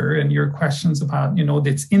Jennifer in your questions about,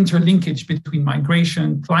 this interlinkage between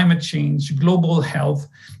migration, climate change, global health.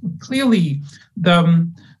 Clearly, the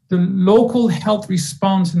local health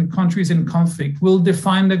response in countries in conflict will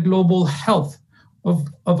define the global health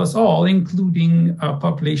of us all, including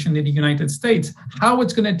population in the United States. How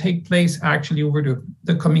it's going to take place actually over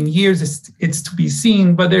the coming years, it's to be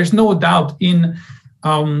seen, but there's no doubt in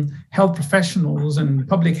health professionals and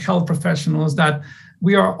public health professionals that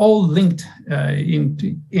we are all linked in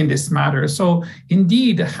this matter. So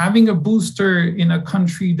indeed, having a booster in a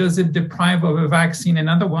country, does it deprive of a vaccine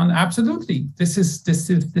another one? Absolutely. This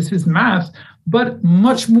is math. But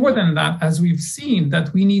much more than that, as we've seen,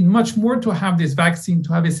 that we need much more to have this vaccine,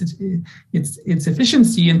 to have its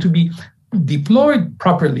efficiency and to be deployed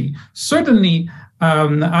properly. Certainly,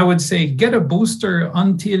 I would say get a booster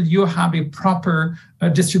until you have a proper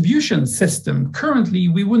distribution system. Currently,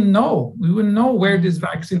 we wouldn't know. We wouldn't know where this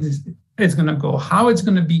vaccine is going to go, how it's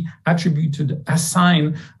going to be attributed,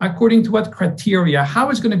 assigned, according to what criteria,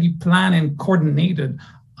 how it's going to be planned and coordinated.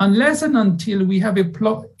 Unless and until we have a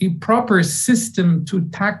proper system to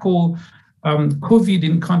tackle COVID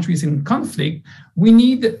in countries in conflict, we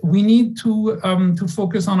need to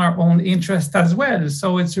focus on our own interest as well.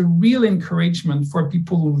 So it's a real encouragement for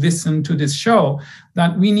people who listen to this show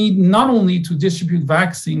that we need not only to distribute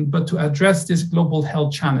vaccine, but to address this global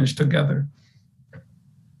health challenge together.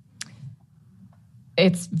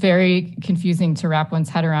 It's very confusing to wrap one's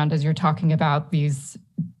head around as you're talking about these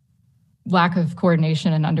lack of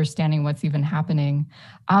coordination and understanding what's even happening.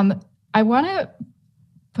 I want to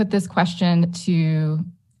put this question to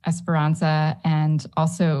Esperanza and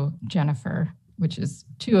also Jennifer, which is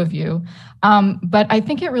two of you. But I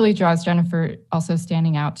think it really draws Jennifer also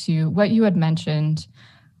standing out to what you had mentioned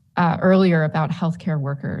earlier about healthcare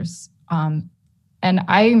workers. And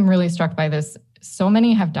I'm really struck by this. So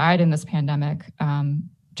many have died in this pandemic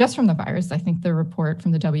just from the virus. I think the report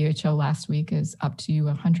from the WHO last week is up to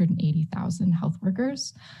 180,000 health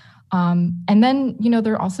workers. And then,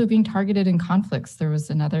 they're also being targeted in conflicts. There was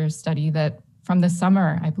another study that from the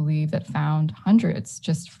summer, I believe, that found hundreds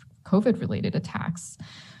just COVID-related attacks.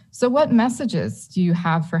 So what messages do you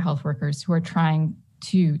have for health workers who are trying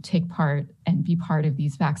to take part and be part of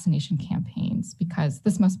these vaccination campaigns? Because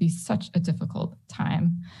this must be such a difficult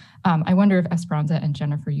time. I wonder if Esperanza and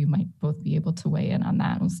Jennifer, you might both be able to weigh in on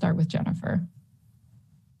that. We'll start with Jennifer.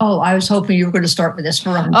 Oh, I was hoping you were going to start with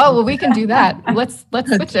Esperanza. Oh, well, we can do that. Let's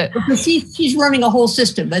switch it. Because she's running a whole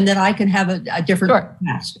system, and then I can have a different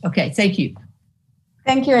task. Okay, thank you.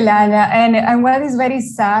 Thank you, Elana. And what is very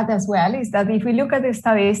sad as well is that if we look at the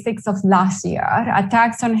statistics of last year,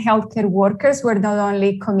 attacks on healthcare workers were not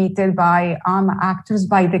only committed by armed actors,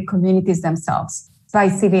 by the communities themselves, by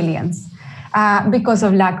civilians. because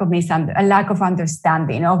of lack of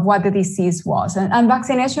understanding of what the disease was. And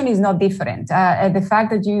vaccination is not different. The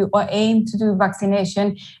fact that you aim to do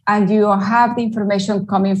vaccination and you have the information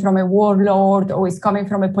coming from a warlord, or it's coming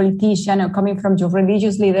from a politician, or coming from your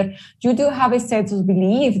religious leader, you do have a set of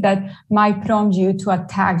belief that might prompt you to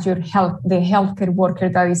attack the healthcare worker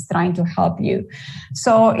that is trying to help you.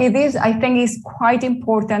 So I think it's quite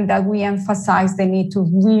important that we emphasize the need to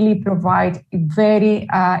really provide very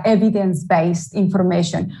evidence-based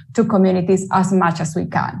information to communities as much as we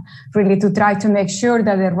can, really to try to make sure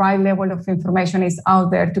that the right level of information is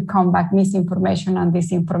out there to combat misinformation and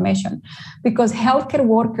disinformation. Because healthcare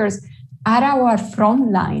workers are our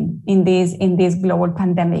front line in this global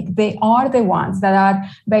pandemic. They are the ones that are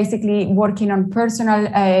basically working on personal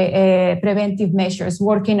preventive measures,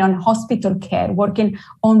 working on hospital care, working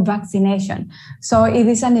on vaccination. So it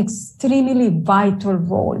is an extremely vital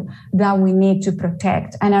role that we need to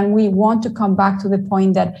protect. And we want to come back to the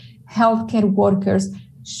point that healthcare workers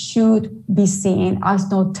should be seen as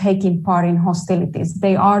not taking part in hostilities.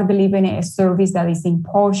 They are delivering a service that is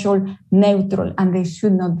impartial, neutral, and they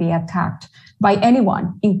should not be attacked by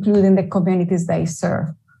anyone, including the communities they serve.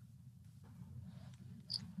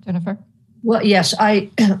 Jennifer? Well, yes,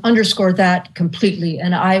 I underscore that completely.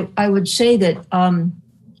 And I would say that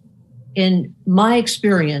in my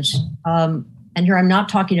experience, and here I'm not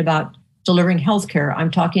talking about delivering healthcare,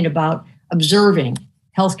 I'm talking about observing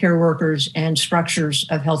healthcare workers and structures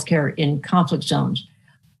of healthcare in conflict zones.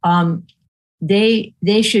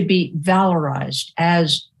 They should be valorized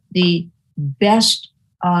as the best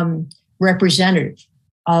representative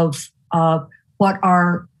of what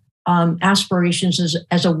our aspirations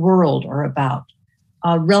as a world are about.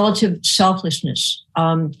 Relative selflessness,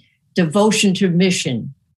 devotion to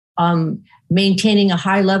mission, maintaining a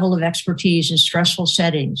high level of expertise in stressful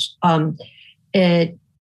settings,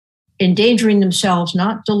 endangering themselves,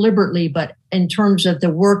 not deliberately, but in terms of the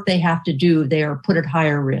work they have to do, they are put at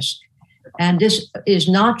higher risk. And this is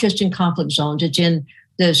not just in conflict zones. It's in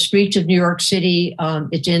the streets of New York City.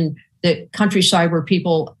 It's in the countryside where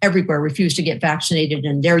people everywhere refuse to get vaccinated.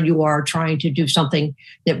 And there you are trying to do something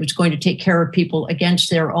that was going to take care of people against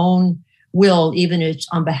their own will, even if it's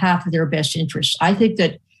on behalf of their best interests. I think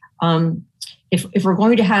that if we're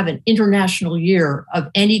going to have an international year of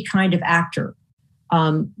any kind of actor,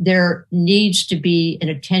 there needs to be an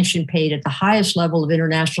attention paid at the highest level of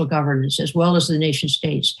international governance, as well as the nation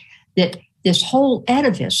states, that this whole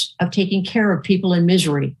edifice of taking care of people in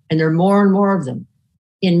misery, and there are more and more of them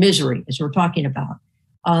in misery, as we're talking about,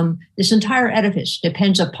 this entire edifice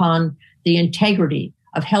depends upon the integrity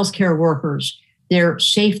of healthcare workers, their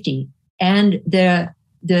safety, and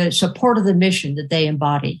the support of the mission that they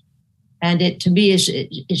embody. And it, to me, is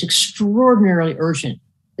extraordinarily urgent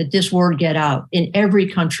that this word get out in every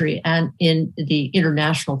country and in the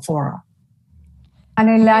international fora. And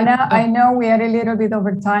Ilana, I know we are a little bit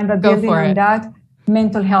over time, but building on that,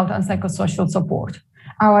 mental health and psychosocial support.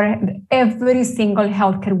 Every single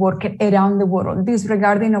healthcare worker around the world,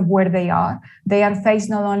 disregarding of where they are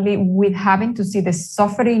faced not only with having to see the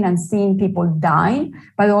suffering and seeing people dying,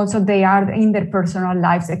 but also they are in their personal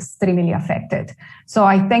lives extremely affected. So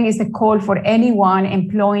I think it's a call for anyone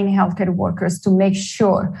employing healthcare workers to make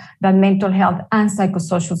sure that mental health and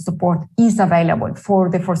psychosocial support is available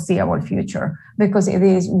for the foreseeable future, because it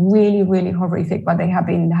is really, really horrific what they have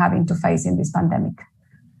been having to face in this pandemic.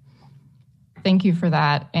 Thank you for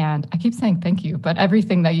that. And I keep saying thank you, but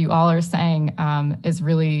everything that you all are saying is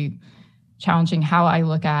really challenging how I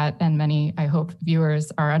look at, and many, I hope,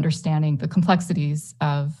 viewers are understanding the complexities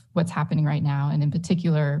of what's happening right now, and in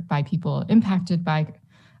particular by people impacted by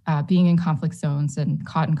being in conflict zones and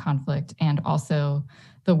caught in conflict, and also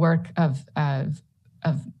the work of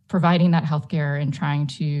providing that healthcare and trying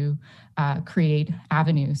to create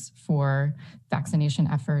avenues for vaccination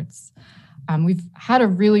efforts. We've had a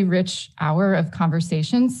really rich hour of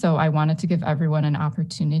conversation, so I wanted to give everyone an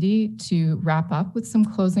opportunity to wrap up with some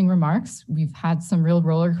closing remarks. We've had some real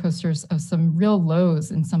roller coasters of some real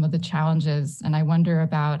lows in some of the challenges, and I wonder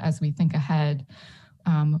about, as we think ahead,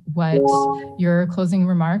 what your closing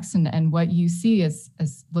remarks and what you see as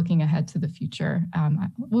looking ahead to the future.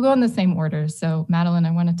 We'll go in the same order. So Madeline,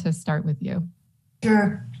 I wanted to start with you.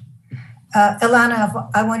 Sure. Ilana,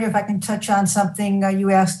 I wonder if I can touch on something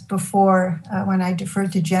you asked before when I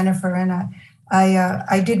deferred to Jennifer, and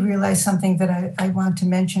I did realize something that I want to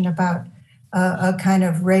mention about a kind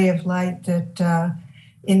of ray of light that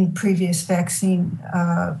in previous vaccine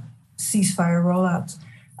ceasefire rollouts.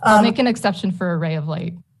 I'll make an exception for a ray of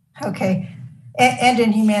light. Okay, and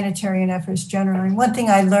in humanitarian efforts generally. And one thing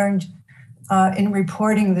I learned in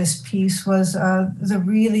reporting this piece was the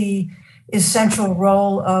really central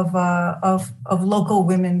role of local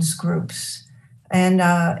women's groups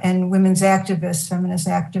and women's activists, feminist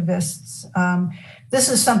activists. This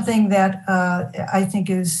is something that I think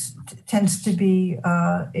tends to be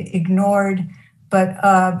ignored, but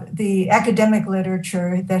the academic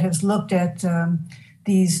literature that has looked at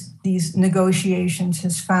these negotiations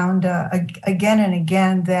has found again and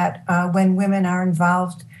again that when women are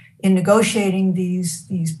involved in negotiating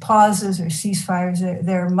these pauses or ceasefires,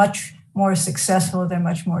 they're much more successful, they're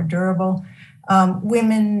much more durable.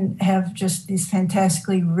 Women have just these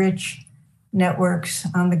fantastically rich networks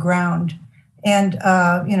on the ground. And,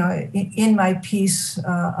 in my piece,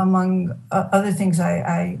 among other things,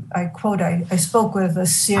 I quote, I spoke with a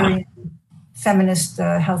Syrian feminist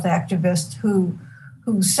health activist who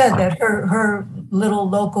said that her little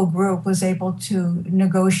local group was able to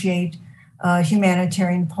negotiate a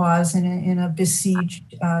humanitarian pause in a besieged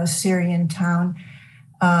Syrian town,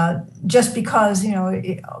 just because,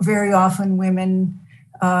 very often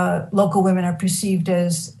local women are perceived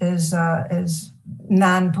as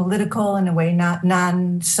non-political, in a way, not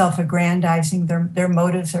non-self-aggrandizing. Their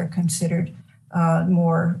motives are considered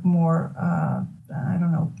more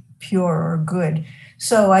pure or good.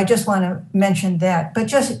 So I just want to mention that. But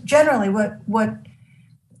just generally, what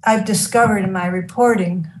I've discovered in my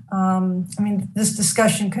reporting, this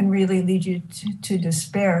discussion can really lead you to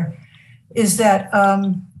despair, is that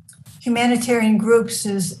humanitarian groups,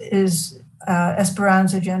 is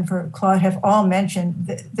Esperanza, Jennifer, Claude have all mentioned,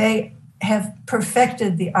 they have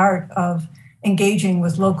perfected the art of engaging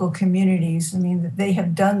with local communities. They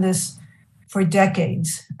have done this for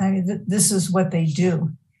decades. This is what they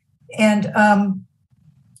do. And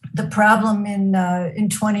the problem in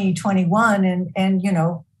 2021 and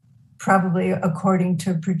probably according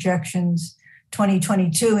to projections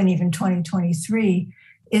 2022 and even 2023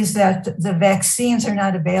 is that the vaccines are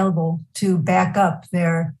not available to back up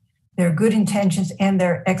their good intentions and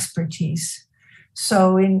their expertise.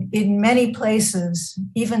 So in many places,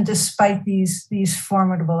 even despite these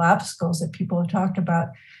formidable obstacles that people have talked about,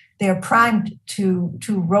 they are primed to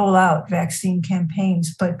roll out vaccine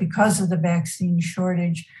campaigns, but because of the vaccine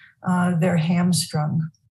shortage, they're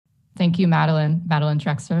hamstrung. Thank you, Madeline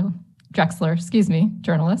Drexler,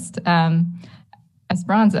 journalist.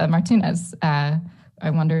 Esperanza Martinez, I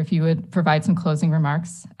wonder if you would provide some closing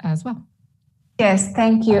remarks as well. Yes,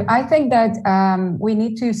 thank you. I think that we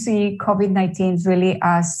need to see COVID-19 really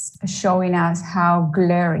as showing us how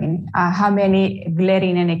many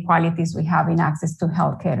glaring inequalities we have in access to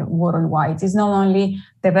healthcare worldwide. It's not only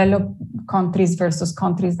developed countries versus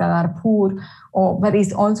countries that are poor, but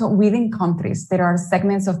it's also within countries. There are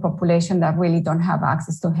segments of population that really don't have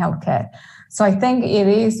access to healthcare. So I think it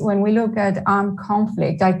is, when we look at armed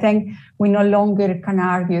conflict, I think we no longer can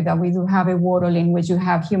argue that we do have a world in which you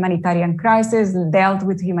have humanitarian crisis, dealt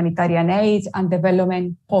with humanitarian aid, and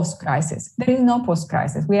development post-crisis. There is no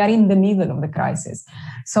post-crisis. We are in the middle of the crisis.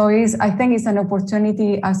 So I think it's an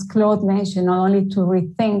opportunity, as Claude mentioned, not only to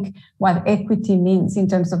rethink what equity means in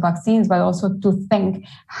terms of vaccines, but also to think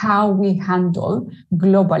how we handle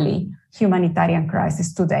globally humanitarian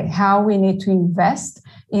crisis today, how we need to invest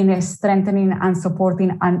in strengthening and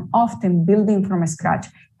supporting and often building from scratch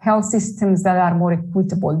health systems that are more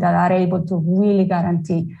equitable, that are able to really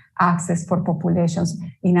guarantee access for populations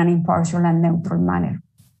in an impartial and neutral manner.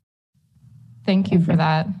 Thank you for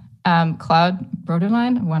that. Claude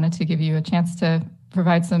Broderlein, I wanted to give you a chance to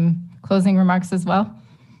provide some closing remarks as well.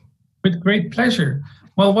 With great pleasure.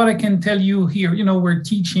 Well, what I can tell you here, we're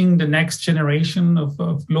teaching the next generation of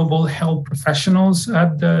global health professionals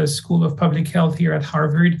at the School of Public Health here at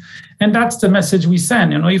Harvard. And that's the message we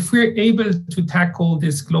send. If we're able to tackle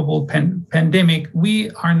this global pandemic,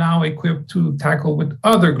 we are now equipped to tackle with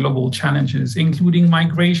other global challenges, including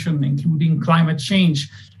migration, including climate change.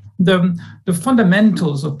 The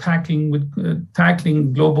fundamentals of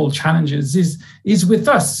tackling global challenges is with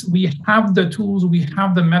us. We have the tools, we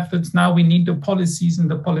have the methods. Now we need the policies and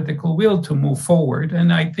the political will to move forward.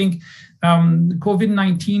 And I think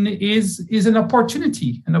COVID-19 is an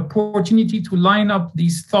opportunity to line up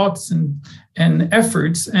these thoughts and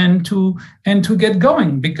efforts and to get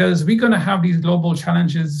going, because we're going to have these global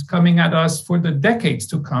challenges coming at us for the decades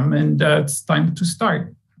to come, and it's time to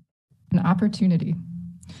start. An opportunity.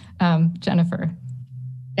 Jennifer.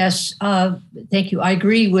 Yes, thank you. I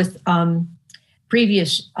agree with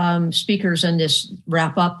previous speakers in this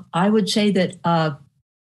wrap up. I would say that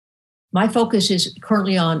my focus is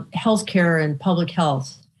currently on healthcare and public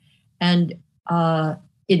health. And in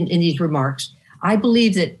these remarks, I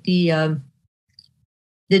believe that the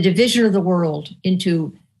division of the world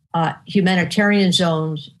into humanitarian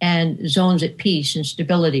zones and zones at peace and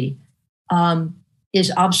stability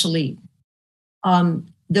is obsolete.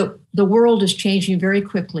 The world is changing very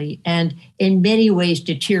quickly and in many ways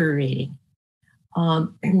deteriorating.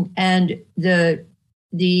 And the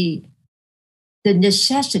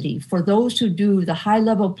necessity for those who do the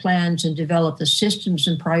high-level plans and develop the systems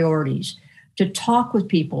and priorities to talk with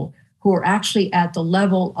people who are actually at the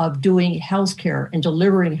level of doing healthcare and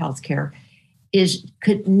delivering healthcare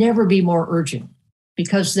could never be more urgent,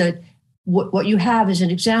 because what you have is an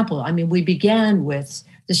example. I mean, we began with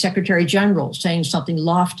the Secretary General saying something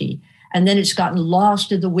lofty, and then it's gotten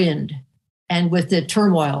lost in the wind, and with the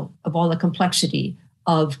turmoil of all the complexity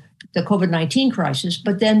of the COVID-19 crisis,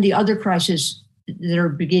 but then the other crises that are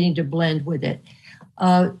beginning to blend with it.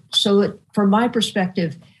 So from my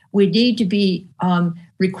perspective, we need to be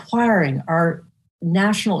requiring our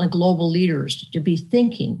national and global leaders to be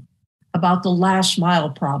thinking about the last mile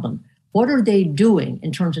problem. What are they doing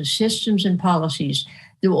in terms of systems and policies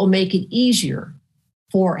that will make it easier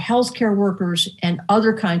for healthcare workers and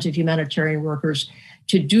other kinds of humanitarian workers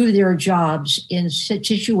to do their jobs in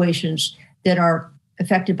situations that are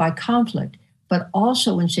affected by conflict, but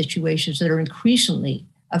also in situations that are increasingly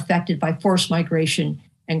affected by forced migration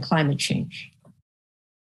and climate change?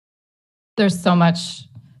 There's so much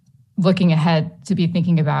looking ahead to be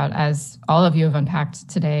thinking about, as all of you have unpacked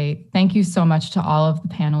today. Thank you so much to all of the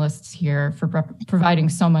panelists here for providing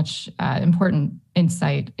so much important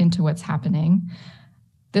insight into what's happening.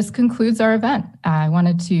 This concludes our event. I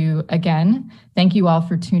wanted to, again, thank you all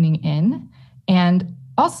for tuning in. And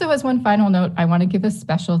also, as one final note, I want to give a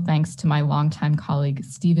special thanks to my longtime colleague,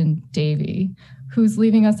 Stephen Davey, who's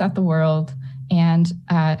leaving us at the World and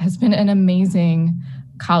has been an amazing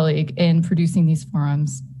colleague in producing these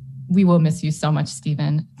forums. We will miss you so much,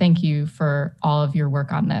 Stephen. Thank you for all of your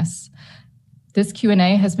work on this. This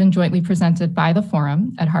Q&A has been jointly presented by the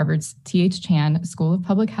Forum at Harvard's T.H. Chan School of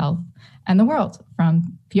Public Health and the World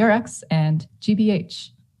from PRX and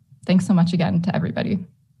GBH. Thanks so much again to everybody.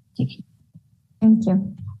 Thank you.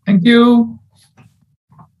 Thank you.